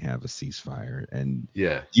probably have a ceasefire. And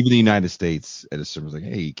yeah, even the United States at a certain was like,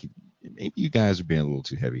 hey, maybe you guys are being a little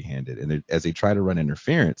too heavy handed. And as they try to run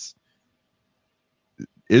interference,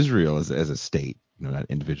 Israel as a state, not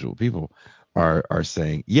individual people, are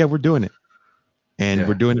saying, yeah, we're doing it. And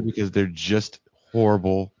we're yeah. doing it because they're just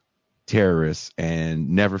horrible terrorists. And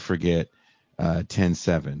never forget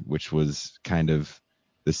 10/7, which was kind of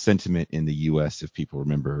the sentiment in the U.S., if people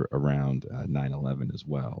remember, around 9/11 as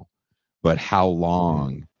well. But how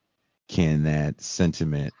long can that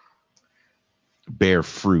sentiment bear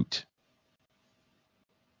fruit,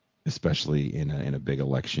 especially in a big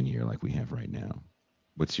election year like we have right now?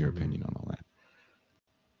 What's your opinion on all that?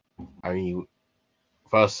 I mean,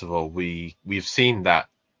 first of all, we've seen that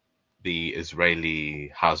the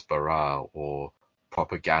Israeli Hasbara or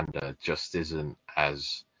propaganda just isn't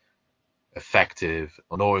as effective,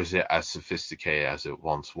 nor is it as sophisticated as it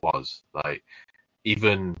once was. Like,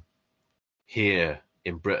 even here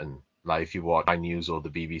in Britain, like if you watch News or the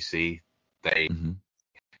BBC, they Mm-hmm.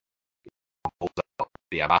 hold out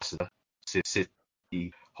the ambassador,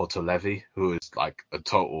 Siti Hotelevi, who is like a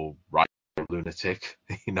total right lunatic,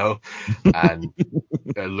 and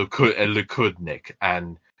a Likudnik,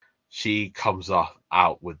 and she comes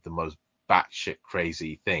out with the most batshit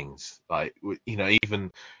crazy things. Like,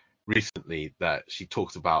 even recently that she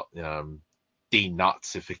talked about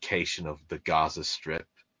denazification of the Gaza Strip.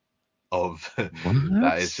 Of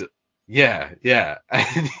that is What? just, yeah,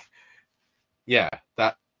 and yeah,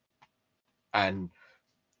 that and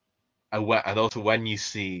and also when you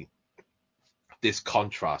see this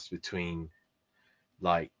contrast between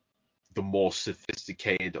like the more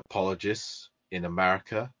sophisticated apologists in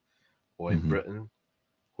America or in Hmm. Britain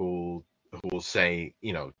who will say,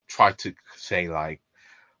 try to say like,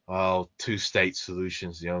 well, two-state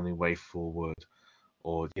solution's the only way forward,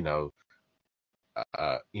 or net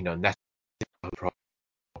problem,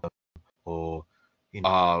 or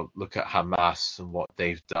look at Hamas and what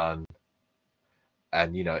they've done,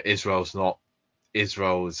 and Israel is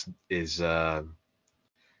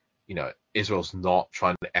Israel's not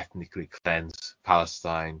trying to ethnically cleanse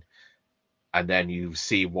Palestine. And then you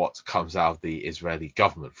see what comes out of the Israeli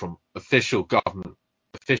government from official government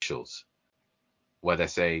officials, where they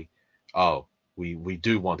say, "Oh, we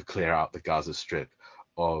do want to clear out the Gaza Strip,"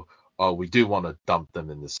 or "Oh, we do want to dump them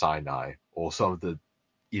in the Sinai," or some of the,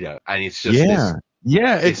 and it's just this, Yeah.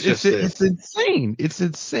 Yeah, it's just this, it's insane. It's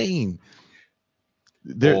insane.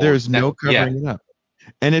 or There's no yeah, covering it up.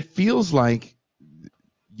 And it feels like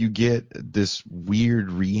you get this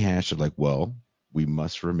weird rehash of like, well, we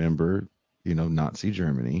must remember, Nazi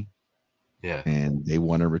Germany, yeah, and they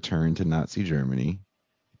want to return to Nazi Germany.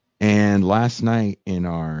 And last night in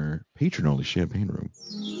our patron only champagne room,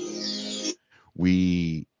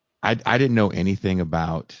 we I didn't know anything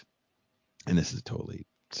about, and this is totally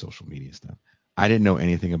social media stuff. I didn't know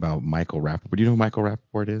anything about Michael Rappaport. Do you know who Michael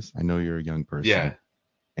Rappaport is? I know you're a young person yeah,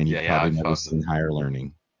 and you've yeah. probably never seen Higher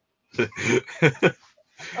Learning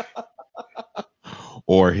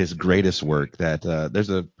or his greatest work. That there's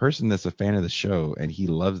a person that's a fan of the show and he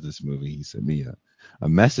loves this movie. He sent me a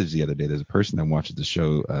message the other day. There's a person that watches the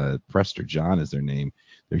show, Prester John is their name.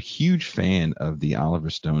 They're a huge fan of the Oliver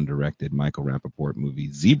Stone directed Michael Rappaport movie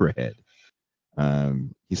Zebrahead.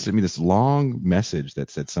 He sent me this long message that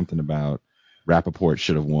said something about Rappaport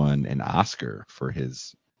should have won an Oscar for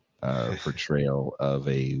his portrayal of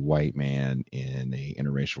a white man in a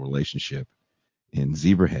interracial relationship in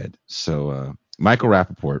Zebrahead. So Michael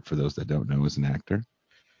Rappaport, for those that don't know, is an actor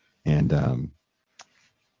and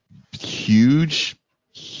huge,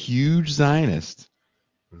 huge Zionist.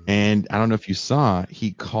 And I don't know if you saw,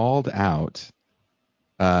 he called out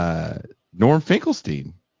uh, Norm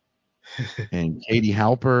Finkelstein and Katie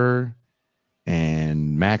Halper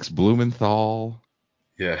and Max Blumenthal,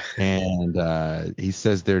 Yeah. and he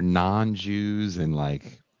says they're non-Jews and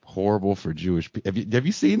like horrible for Jewish people. Have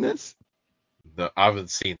you seen this? No, I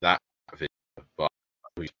haven't seen that video, but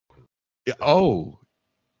Oh,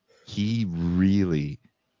 he really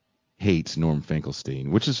hates Norm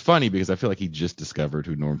Finkelstein, which is funny because I feel like he just discovered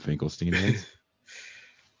who Norm Finkelstein is,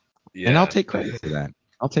 and I'll yeah. take credit for that.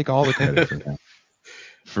 I'll take all the credit for that,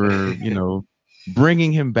 for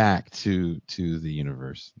bringing him back to the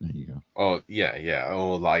universe. There you go. Oh yeah, yeah.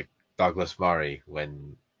 Or like Douglas Murray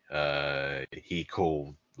when he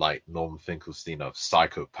called like Norman Finkelstein a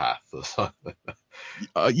psychopath or something.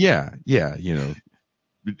 Yeah, yeah.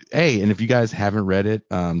 Hey, and if you guys haven't read it,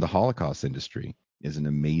 The Holocaust Industry is an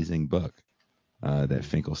amazing book that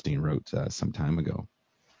Finkelstein wrote some time ago.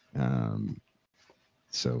 Um,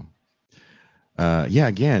 so, yeah,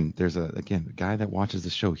 again, there's a guy that watches the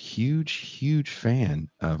show, huge, huge fan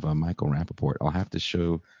of Michael Rappaport. I'll have to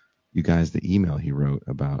show you guys the email he wrote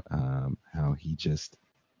about how he just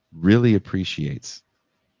really appreciates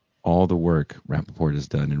all the work Rappaport has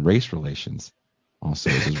done in race relations.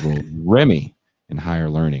 Also, as his role Remy in Higher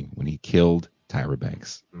Learning when he killed Tyra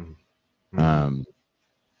Banks. Mm, mm. Um,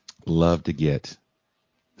 love to get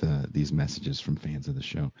these messages from fans of the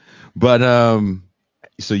show. But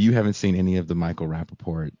so you haven't seen any of the Michael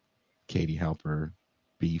Rappaport, Katie Halper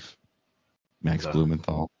beef, Max No,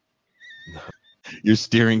 Blumenthal? no. You're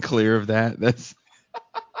steering clear of that. That's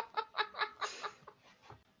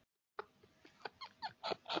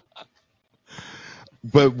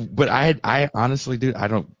but I honestly, dude, I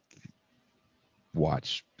don't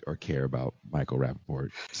watch or care about Michael Rappaport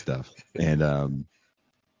stuff, and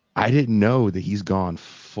I didn't know that he's gone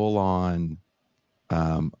full on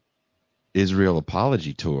um, Israel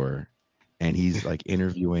apology tour, and he's like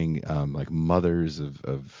interviewing like mothers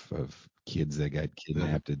of kids that got Yeah.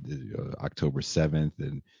 kidnapped at October 7th,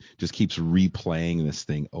 and just keeps replaying this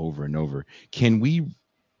thing over and over. Can we,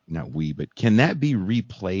 not we, but can that be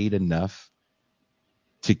replayed enough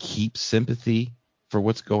to keep sympathy for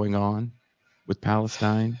what's going on? with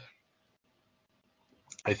Palestine?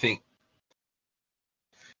 I think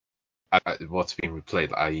what's being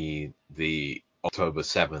replayed, i.e., the October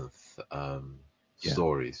 7th Yeah.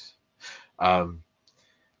 stories. Um,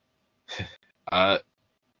 I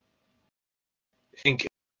think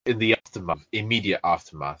in the immediate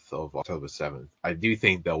aftermath of October 7th, I do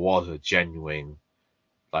think there was a genuine,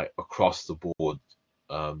 like, across the board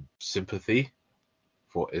sympathy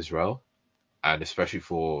for Israel, and especially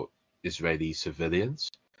for Israeli civilians.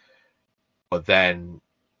 But then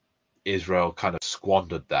Israel kind of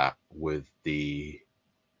squandered that with the,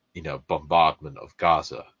 bombardment of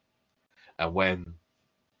Gaza. And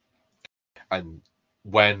and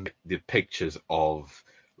when the pictures of,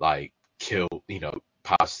 like,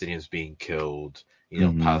 Palestinians being killed,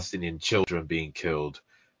 Mm-hmm. Palestinian children being killed,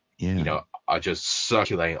 Yeah. are just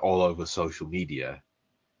circulating all over social media,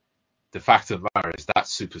 the fact of the matter is that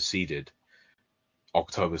superseded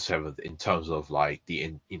October 7th in terms of, like,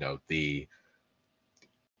 the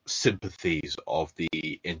sympathies of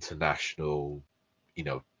the international, you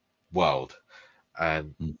know, world.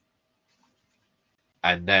 And Mm.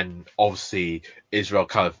 and then obviously Israel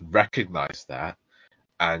kind of recognized that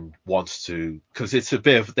and wants to, because there's a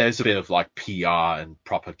bit of, like, PR and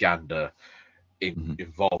propaganda Mm-hmm.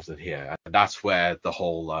 involved in here, and that's where the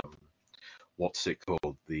whole what's it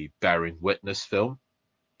called, the Bearing Witness film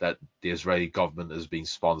that the Israeli government has been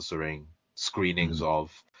sponsoring screenings Mm-hmm.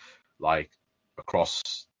 of, like,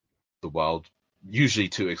 across the world, usually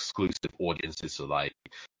to exclusive audiences, so, like,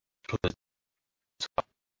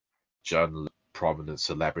 journalists, prominent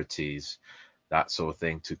celebrities, that sort of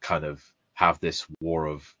thing, to kind of have this war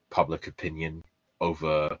of public opinion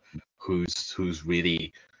over who's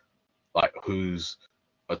really, like, whose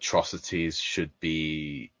atrocities should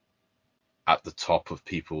be at the top of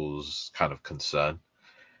people's kind of concern.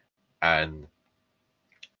 And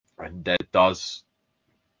there does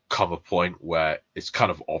come a point where it's kind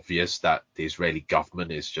of obvious that the Israeli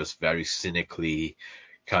government is just very cynically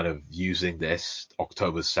kind of using this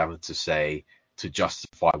October 7th to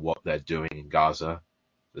justify what they're doing in Gaza,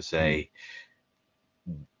 to Mm-hmm. say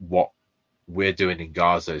what we're doing in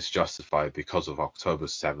Gaza is justified because of October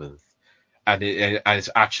 7th. And it's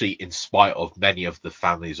actually in spite of many of the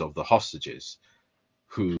families of the hostages,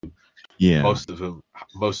 who Yeah. most of them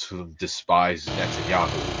despise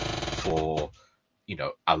Netanyahu for,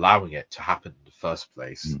 allowing it to happen in the first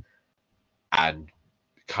place, Mm. and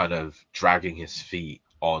kind of dragging his feet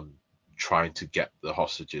on trying to get the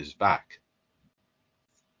hostages back.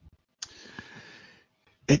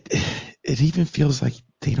 It it even feels like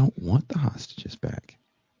they don't want the hostages back.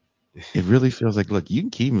 It really feels like, look, you can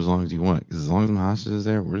keep them as long as you want, because as long as the hostages is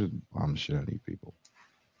there, we're just bomb the shit out of these people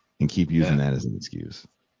and keep using Yeah, that as an excuse.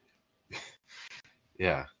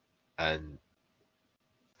 yeah, and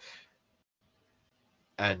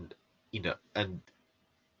and and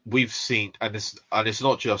we've seen, and it's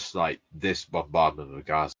not just like this bombardment of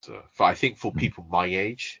Gaza. But I think for people my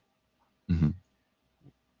age, Mm-hmm.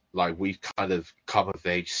 like, we've kind of come of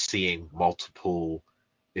age seeing multiple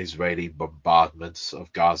Israeli bombardments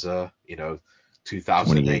of Gaza.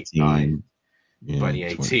 2008, 9, 2018, yeah,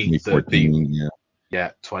 2018, the 2014, yeah, yeah,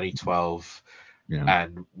 2012, yeah.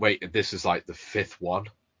 and wait, this is like the fifth one,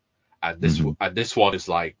 and this Mm-hmm. and this one is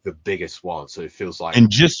like the biggest one. So it feels like, And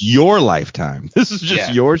just your lifetime. This is just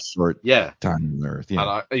yeah, your short yeah, time on Earth. and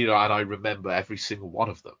Yeah. I remember every single one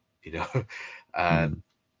of them. Mm-hmm. And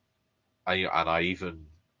I even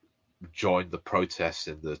joined the protests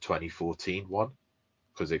in the 2014 one,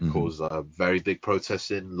 because it Mm-hmm. caused a very big protest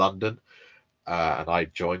in London, and I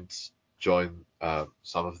joined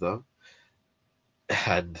some of them.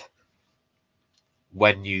 And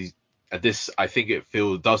when you this, I think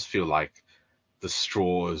does feel like the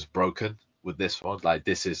straw is broken with this one. Like,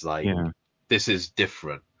 Yeah. this is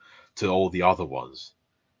different to all the other ones,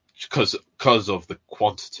 because of the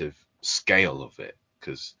quantitative scale of it.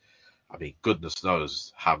 Because, I mean, goodness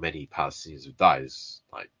knows how many Palestinians have died. It's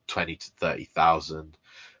like 20 to 30,000.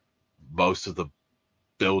 Most of the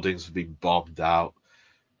buildings have been bombed out.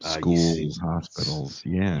 You see, Schools, hospitals.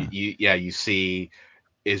 Yeah. you see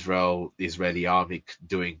the Israeli army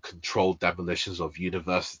doing controlled demolitions of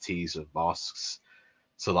universities and mosques.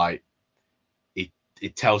 So, like, it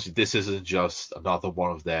it tells you this isn't just another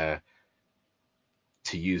one of their,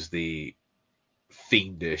 to use the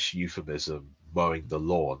fiendish euphemism, mowing the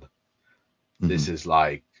lawn. Mm-hmm. This is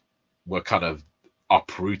like, we're kind of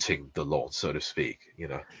uprooting the lawn, so to speak.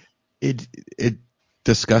 It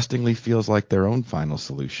disgustingly feels like their own final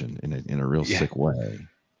solution in a real Yeah, sick way.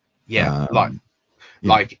 yeah. Like, Um, yeah.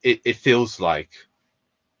 like it feels like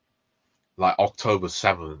October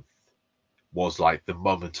 7th was like the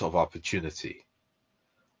moment of opportunity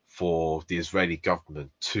for the Israeli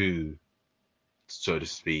government to, so to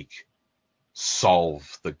speak,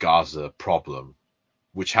 solve the Gaza problem,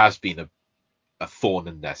 which has been a thorn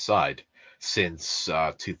in their side since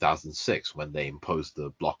 2006 when they imposed the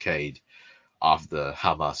blockade after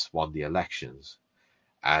Hamas won the elections.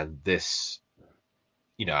 And this,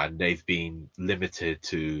 and they've been limited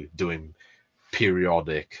to doing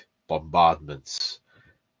periodic bombardments.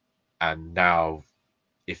 And now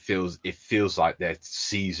it feels like they're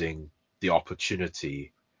seizing the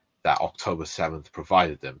opportunity that October 7th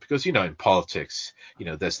provided them. Because, in politics,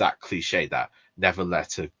 there's that cliche that never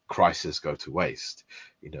let a crisis go to waste,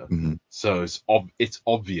 Mm-hmm. So it's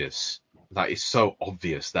obvious, like it's so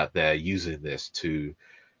obvious that they're using this to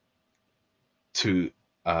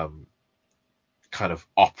kind of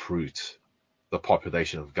uproot the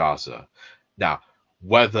population of Gaza. Now,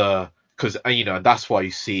 because, that's why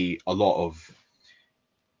you see a lot of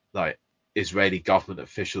like Israeli government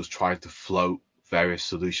officials trying to float various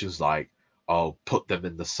solutions like, oh, put them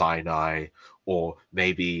in the Sinai, or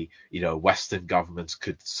maybe, Western governments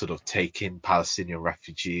could sort of take in Palestinian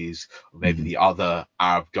refugees, or maybe the other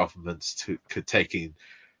Arab governments could take in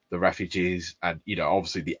the refugees. And,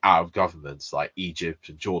 obviously the Arab governments like Egypt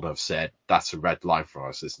and Jordan have said that's a red line for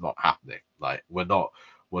us. It's not happening. Like, we're not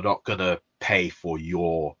going to pay for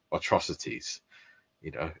your atrocities.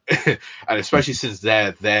 And especially since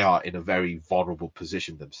they are in a very vulnerable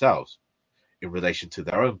position themselves in relation to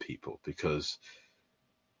their own people, because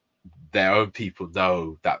their own people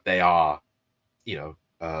know that they are,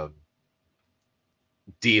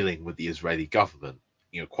 dealing with the Israeli government,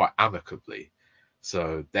 quite amicably.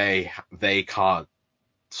 So they can't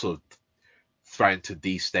sort of threaten to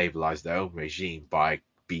destabilize their own regime by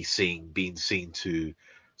being seen to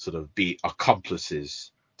sort of be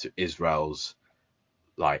accomplices to Israel's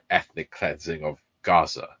like ethnic cleansing of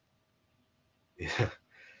Gaza.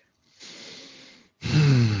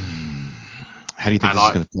 How do you think this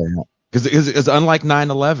is going to play out? Because unlike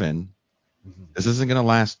 9/11, this isn't going to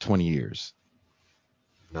last 20 years.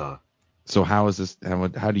 No. So how is this?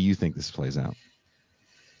 How do you think this plays out?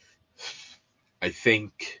 I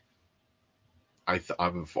think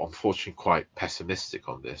I'm unfortunately quite pessimistic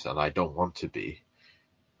on this, and I don't want to be,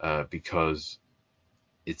 because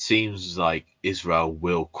it seems like Israel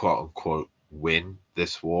will quote unquote win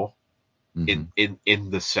this war, in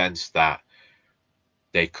the sense that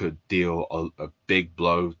they could deal a big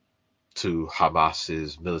blow to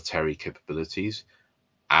Hamas's military capabilities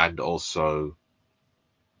and also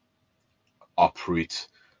uproot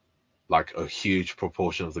like a huge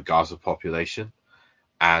proportion of the Gaza population.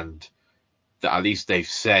 And at least they've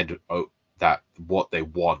said that what they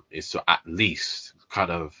want is to at least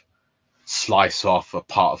kind of slice off a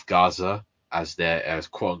part of Gaza as their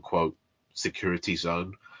quote unquote security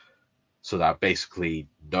zone, so that basically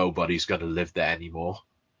nobody's going to live there anymore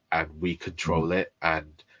and we control it.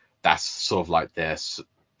 And that's sort of like their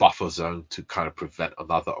buffer zone to kind of prevent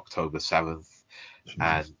another October 7th. Jesus.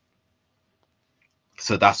 And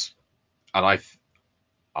so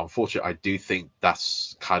unfortunately, I do think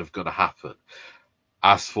that's kind of going to happen.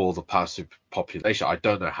 As for the Palestinian population, I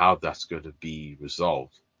don't know how that's going to be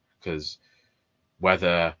resolved, because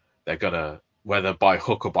whether by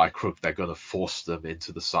hook or by crook, they're going to force them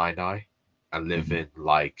into the Sinai and live in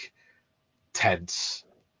like tents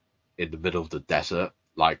in the middle of the desert,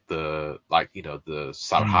 like the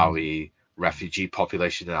Sahrawi refugee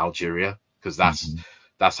population in Algeria, because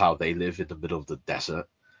that's how they live, in the middle of the desert.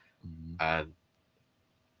 And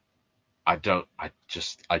I don't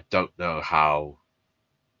know how,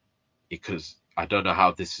 because I don't know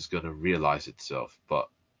how this is going to realize itself, but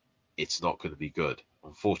it's not going to be good,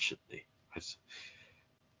 unfortunately,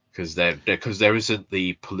 because there isn't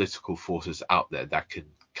the political forces out there that can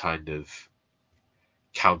kind of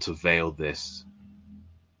countervail this,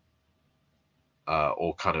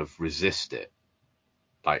 or kind of resist it,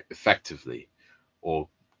 like effectively, or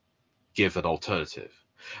give an alternative.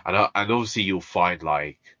 And obviously you'll find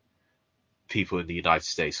like people in the United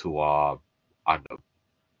States who are, I don't know,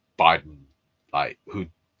 Biden, like who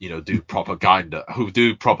do propaganda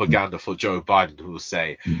for Joe Biden, who will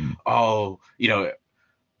say, oh,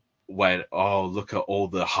 look at all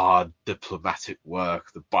the hard diplomatic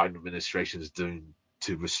work the Biden administration is doing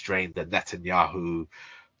to restrain the Netanyahu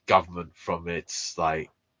government from its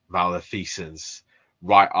like malfeasance,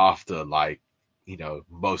 right after like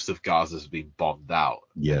most of Gaza's been bombed out.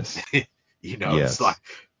 Yes. It's like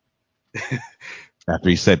after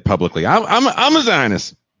he said publicly, I'm a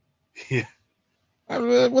Zionist. Yeah.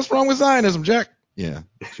 What's wrong with Zionism, Jack? Yeah,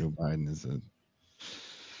 Joe Biden is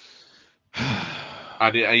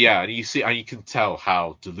yeah, and you can tell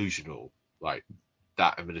how delusional like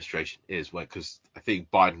that administration is because I think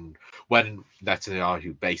Biden, when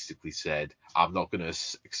Netanyahu basically said, "I'm not going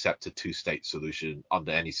to accept a two-state solution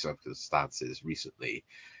under any circumstances," recently,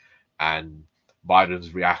 and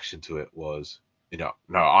Biden's reaction to it was, no,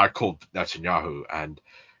 I called Netanyahu, and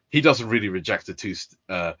he doesn't really reject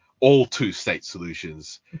all two-state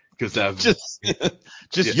solutions because they're just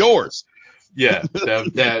yeah, yours. yeah,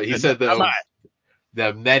 he said Not mine. there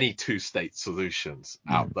are many two-state solutions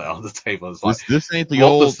out there on the table. It's like, This ain't the what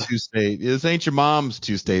old does two-state. This ain't your mom's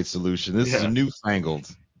two-state solution. This is a yeah, newfangled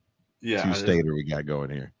yeah, two-stater we got going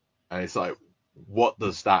here. and it's like, what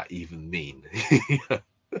does that even mean?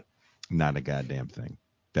 Not a goddamn thing.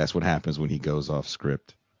 That's what happens when he goes off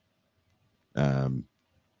script.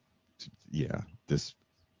 Yeah, this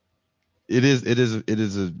it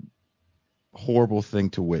is a horrible thing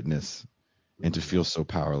to witness and to feel so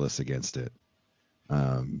powerless against it.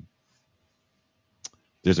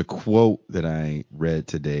 There's a quote that I read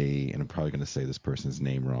today, and I'm probably going to say this person's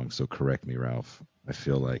name wrong, so correct me, Ralph. I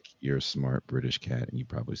feel like you're a smart British cat, and you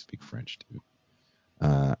probably speak French too.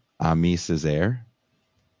 Ami Césaire.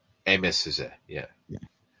 Amos Césaire, yeah.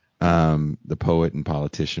 The poet and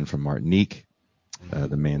politician from Martinique,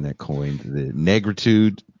 the man that coined the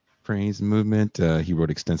negritude phrase movement. He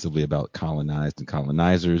wrote extensively about colonized and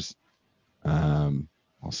colonizers.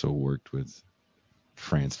 Also worked with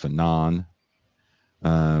Frantz Fanon.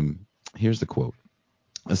 Here's the quote.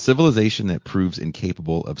 A civilization that proves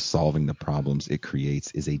incapable of solving the problems it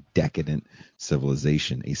creates is a decadent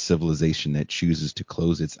civilization. A civilization that chooses to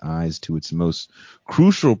close its eyes to its most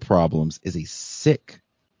crucial problems is a sick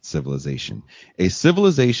civilization. A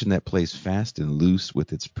civilization that plays fast and loose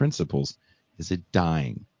with its principles is a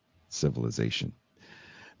dying civilization.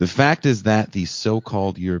 The fact is that the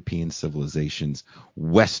so-called European civilizations,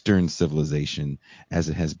 Western civilization, as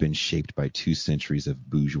it has been shaped by 2 centuries of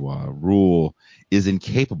bourgeois rule, is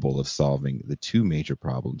incapable of solving the 2 major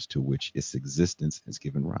problems to which its existence has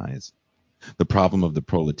given rise. The problem of the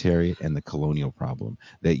proletariat and the colonial problem,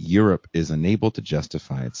 that Europe is unable to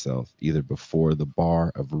justify itself either before the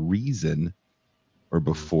bar of reason or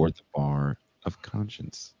before the bar of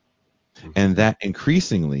conscience. And that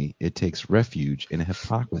increasingly it takes refuge in a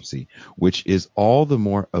hypocrisy, which is all the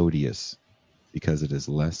more odious because it is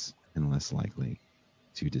less and less likely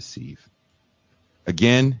to deceive.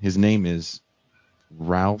 Again, his name is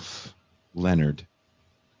Ralph Leonard.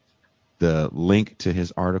 The link to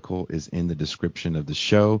his article is in the description of the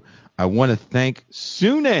show. I want to thank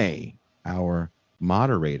Sune, our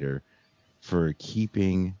moderator, for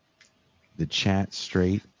keeping the chat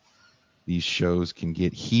straight. These shows can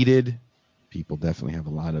get heated. People definitely have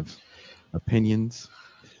a lot of opinions.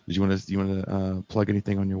 Do you want to plug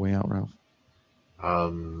anything on your way out, Ralph?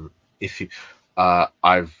 If you,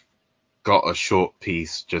 I've got a short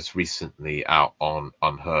piece just recently out on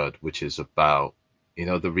Unheard, which is about,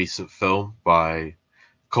 the recent film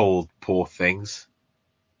called Poor Things,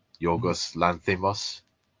 Yorgos Lanthimos,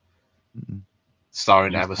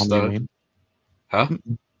 starring Emma Stone. Huh?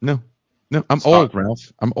 No. I'm old,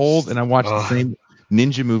 Ralph. I'm old, and I watch the same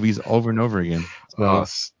ninja movies over and over again. So,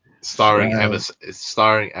 starring Emma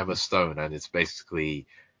Stone, and it's basically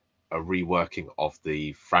a reworking of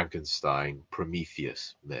the Frankenstein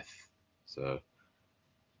Prometheus myth, so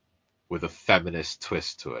with a feminist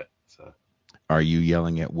twist to it. So, are you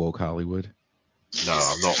yelling at woke Hollywood? No,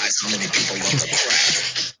 I'm not.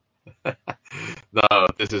 No,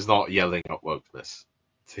 this is not yelling at wokeness.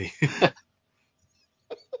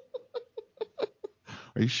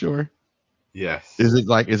 Are you sure? Yes. Is it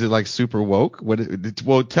like super woke?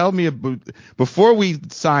 Well, tell me before we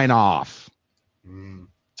sign off.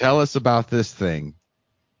 Tell us about this thing.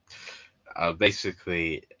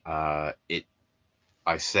 Basically, I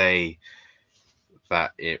say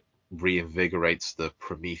that it reinvigorates the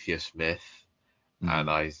Prometheus myth,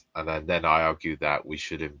 and then I argue that we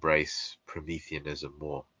should embrace Prometheanism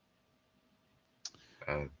more.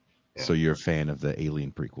 Yeah. So you're a fan of the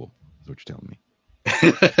Alien prequel? Is what you're telling me?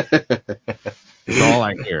 Because all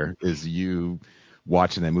I hear is you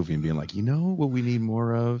watching that movie and being like, what we need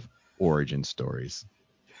more of? Origin stories.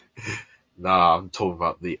 Nah, I'm talking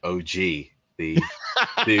about the OG, the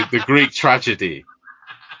Greek tragedy.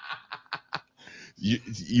 You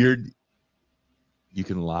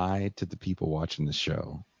can lie to the people watching the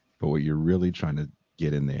show, but what you're really trying to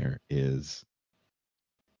get in there is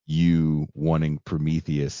you wanting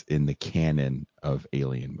Prometheus in the canon of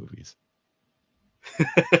Alien movies.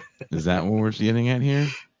 Is that what we're getting at here?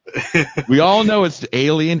 We all know it's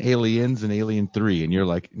Alien, Aliens, and Alien 3, and you're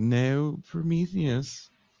like, no,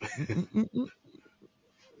 Prometheus.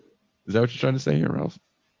 Is that what you're trying to say here, Ralph?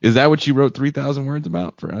 Is that what you wrote 3,000 words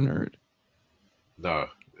about for Unheard? No.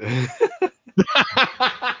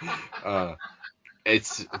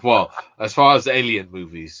 It's well, as far as alien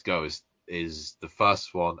movies goes, is the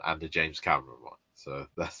first one and the James Cameron one. So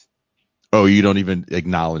that's. Oh, you don't even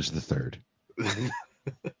acknowledge the third.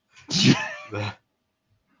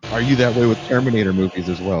 Are you that way with Terminator movies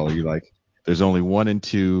as well? Are you like, there's only 1 and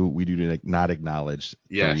 2. We do not acknowledge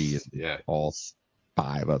 3 Yes. and Yeah. all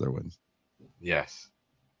 5 other ones. Yes.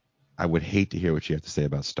 I would hate to hear what you have to say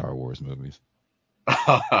about Star Wars movies.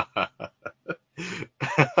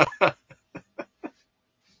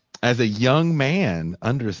 As a young man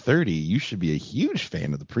under 30, you should be a huge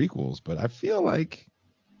fan of the prequels, but I feel like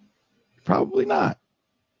probably not.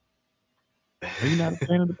 Are you not a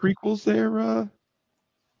fan of the prequels there,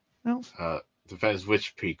 Elf? Depends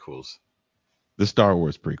which prequels. The Star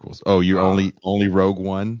Wars prequels. Oh, you're only Rogue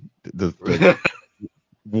One? The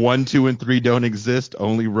 1, 2, and 3 don't exist.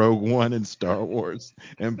 Only Rogue One and Star Wars,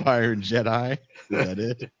 Empire and Jedi. Is that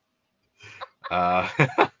it?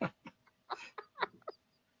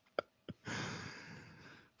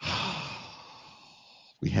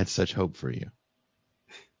 We had such hope for you,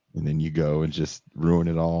 and then you go and just ruin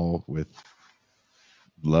it all with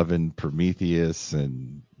loving Prometheus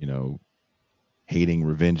and hating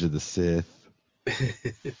Revenge of the Sith,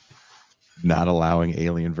 not allowing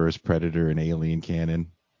Alien vs Predator and Alien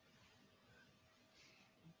canon.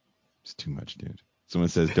 It's too much, dude. Someone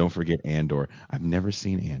says, don't forget Andor. I've never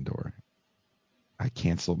seen Andor. I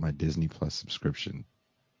canceled my Disney Plus subscription.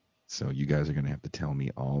 So you guys are going to have to tell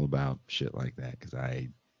me all about shit like that because I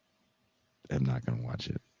am not going to watch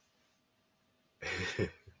it.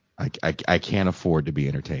 I can't afford to be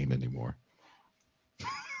entertained anymore.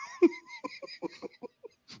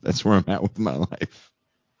 That's where I'm at with my life.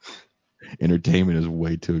 Entertainment is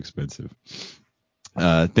way too expensive.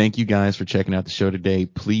 Thank you guys for checking out the show today.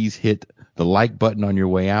 Please hit the like button on your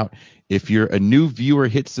way out. If you're a new viewer,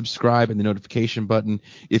 hit subscribe and the notification button.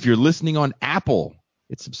 If you're listening on Apple,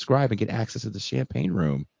 hit subscribe and get access to the Champagne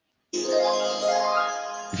Room.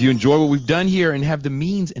 If you enjoy what we've done here and have the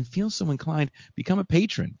means and feel so inclined, become a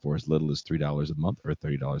patron for as little as $3 a month or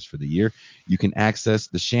 $30 for the year. You can access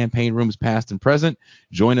the Champagne Rooms past and present.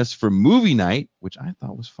 Join us for movie night, which I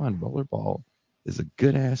thought was fun. Rollerball is a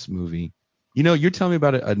good-ass movie. You're telling me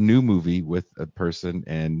about a new movie with a person,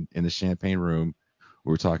 and in the Champagne Room,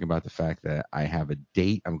 we were talking about the fact that I have a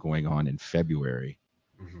date I'm going on in February.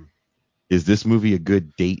 Mm-hmm. Is this movie a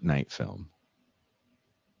good date night film?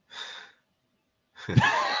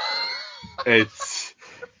 It's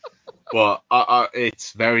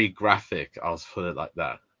it's very graphic. I'll put it like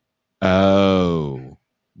that. Oh,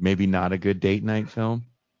 maybe not a good date night film.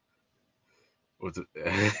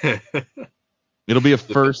 It'll be a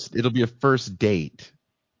first date.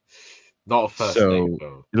 Not a first date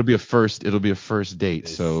film. It'll be a first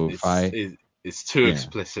date. It's too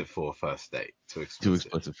explicit for a first date. Too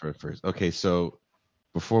explicit for a first. Okay, so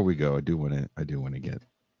before we go, I do want to get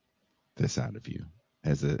this out of you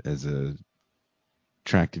as a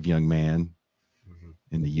attractive young man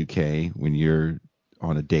in the UK. When you're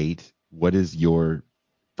on a date, what is your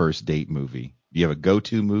first date movie? Do you have a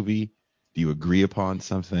go-to movie? Do you agree upon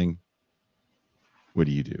something? What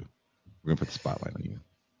do you do? We're gonna put the spotlight on you.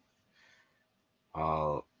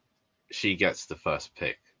 She gets the first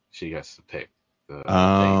pick. She gets to pick the date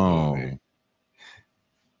movie.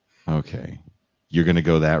 Okay. You're gonna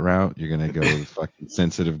go that route? You're gonna go the fucking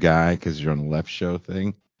sensitive guy because you're on the left show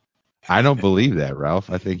thing? I don't believe that, Ralph.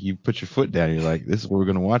 I think you put your foot down and you're like, this is what we're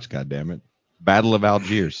gonna watch, goddammit. Battle of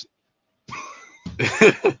Algiers.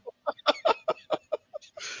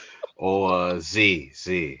 Or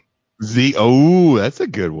Z. Oh, that's a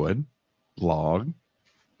good one. Log.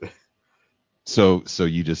 So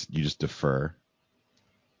you just defer.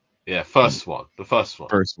 Yeah, first one. The first one.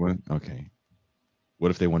 First one. Okay.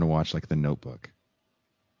 What if they want to watch like The Notebook?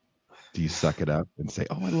 Do you suck it up and say,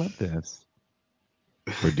 "Oh, I love this,"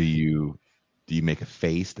 or do you make a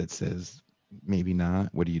face that says maybe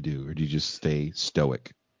not? What do you do, or do you just stay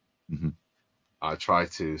stoic? Mm-hmm. I try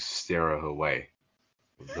to steer her away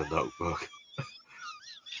from The Notebook.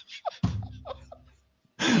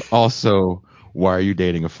 Also, why are you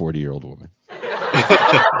dating a 40-year-old woman?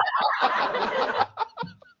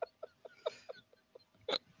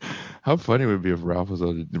 How funny would it be if Ralph was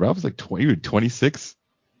like 20, 26?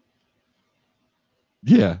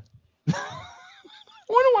 Yeah. I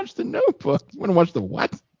want to watch The Notebook. You want to watch the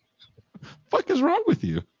what? Fuck is wrong with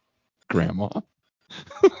you, Grandma?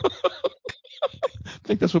 I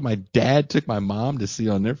think that's what my dad took my mom to see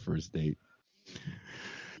on their first date.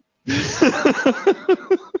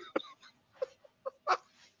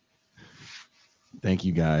 Thank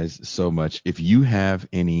you guys so much. If you have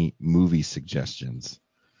any movie suggestions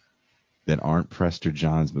that aren't Prester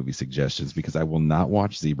John's movie suggestions, because I will not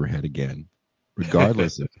watch Zebrahead again,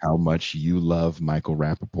 regardless of how much you love Michael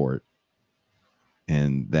Rappaport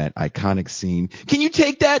and that iconic scene. Can you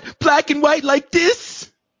take that black and white like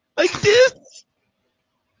this? Like this?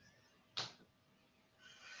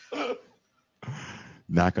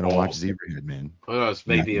 Not gonna watch Zebrahead, man. Who knows?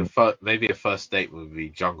 Maybe a first date movie,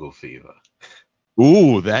 Jungle Fever.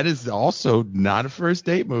 Ooh, that is also not a first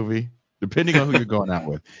date movie, depending on who you're going out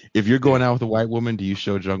with. If you're going out with a white woman, do you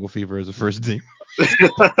show Jungle Fever as a first date?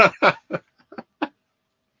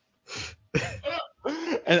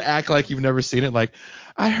 And act like you've never seen it. Like,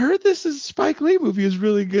 I heard this is Spike Lee movie is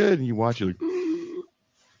really good, and you watch it.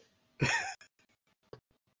 Like,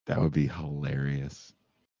 that would be hilarious.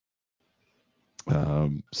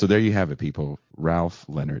 So there you have it, people. Ralph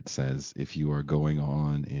Leonard says if you are going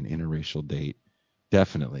on an interracial date,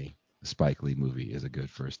 definitely a Spike Lee movie is a good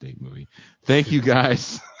first date movie. Thank you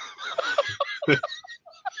guys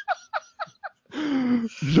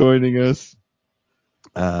joining us.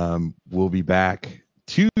 We'll be back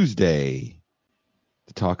Tuesday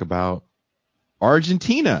to talk about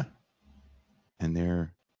Argentina and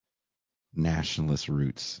their nationalist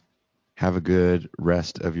roots. Have a good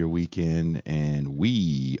rest of your weekend, and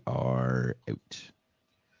we are out.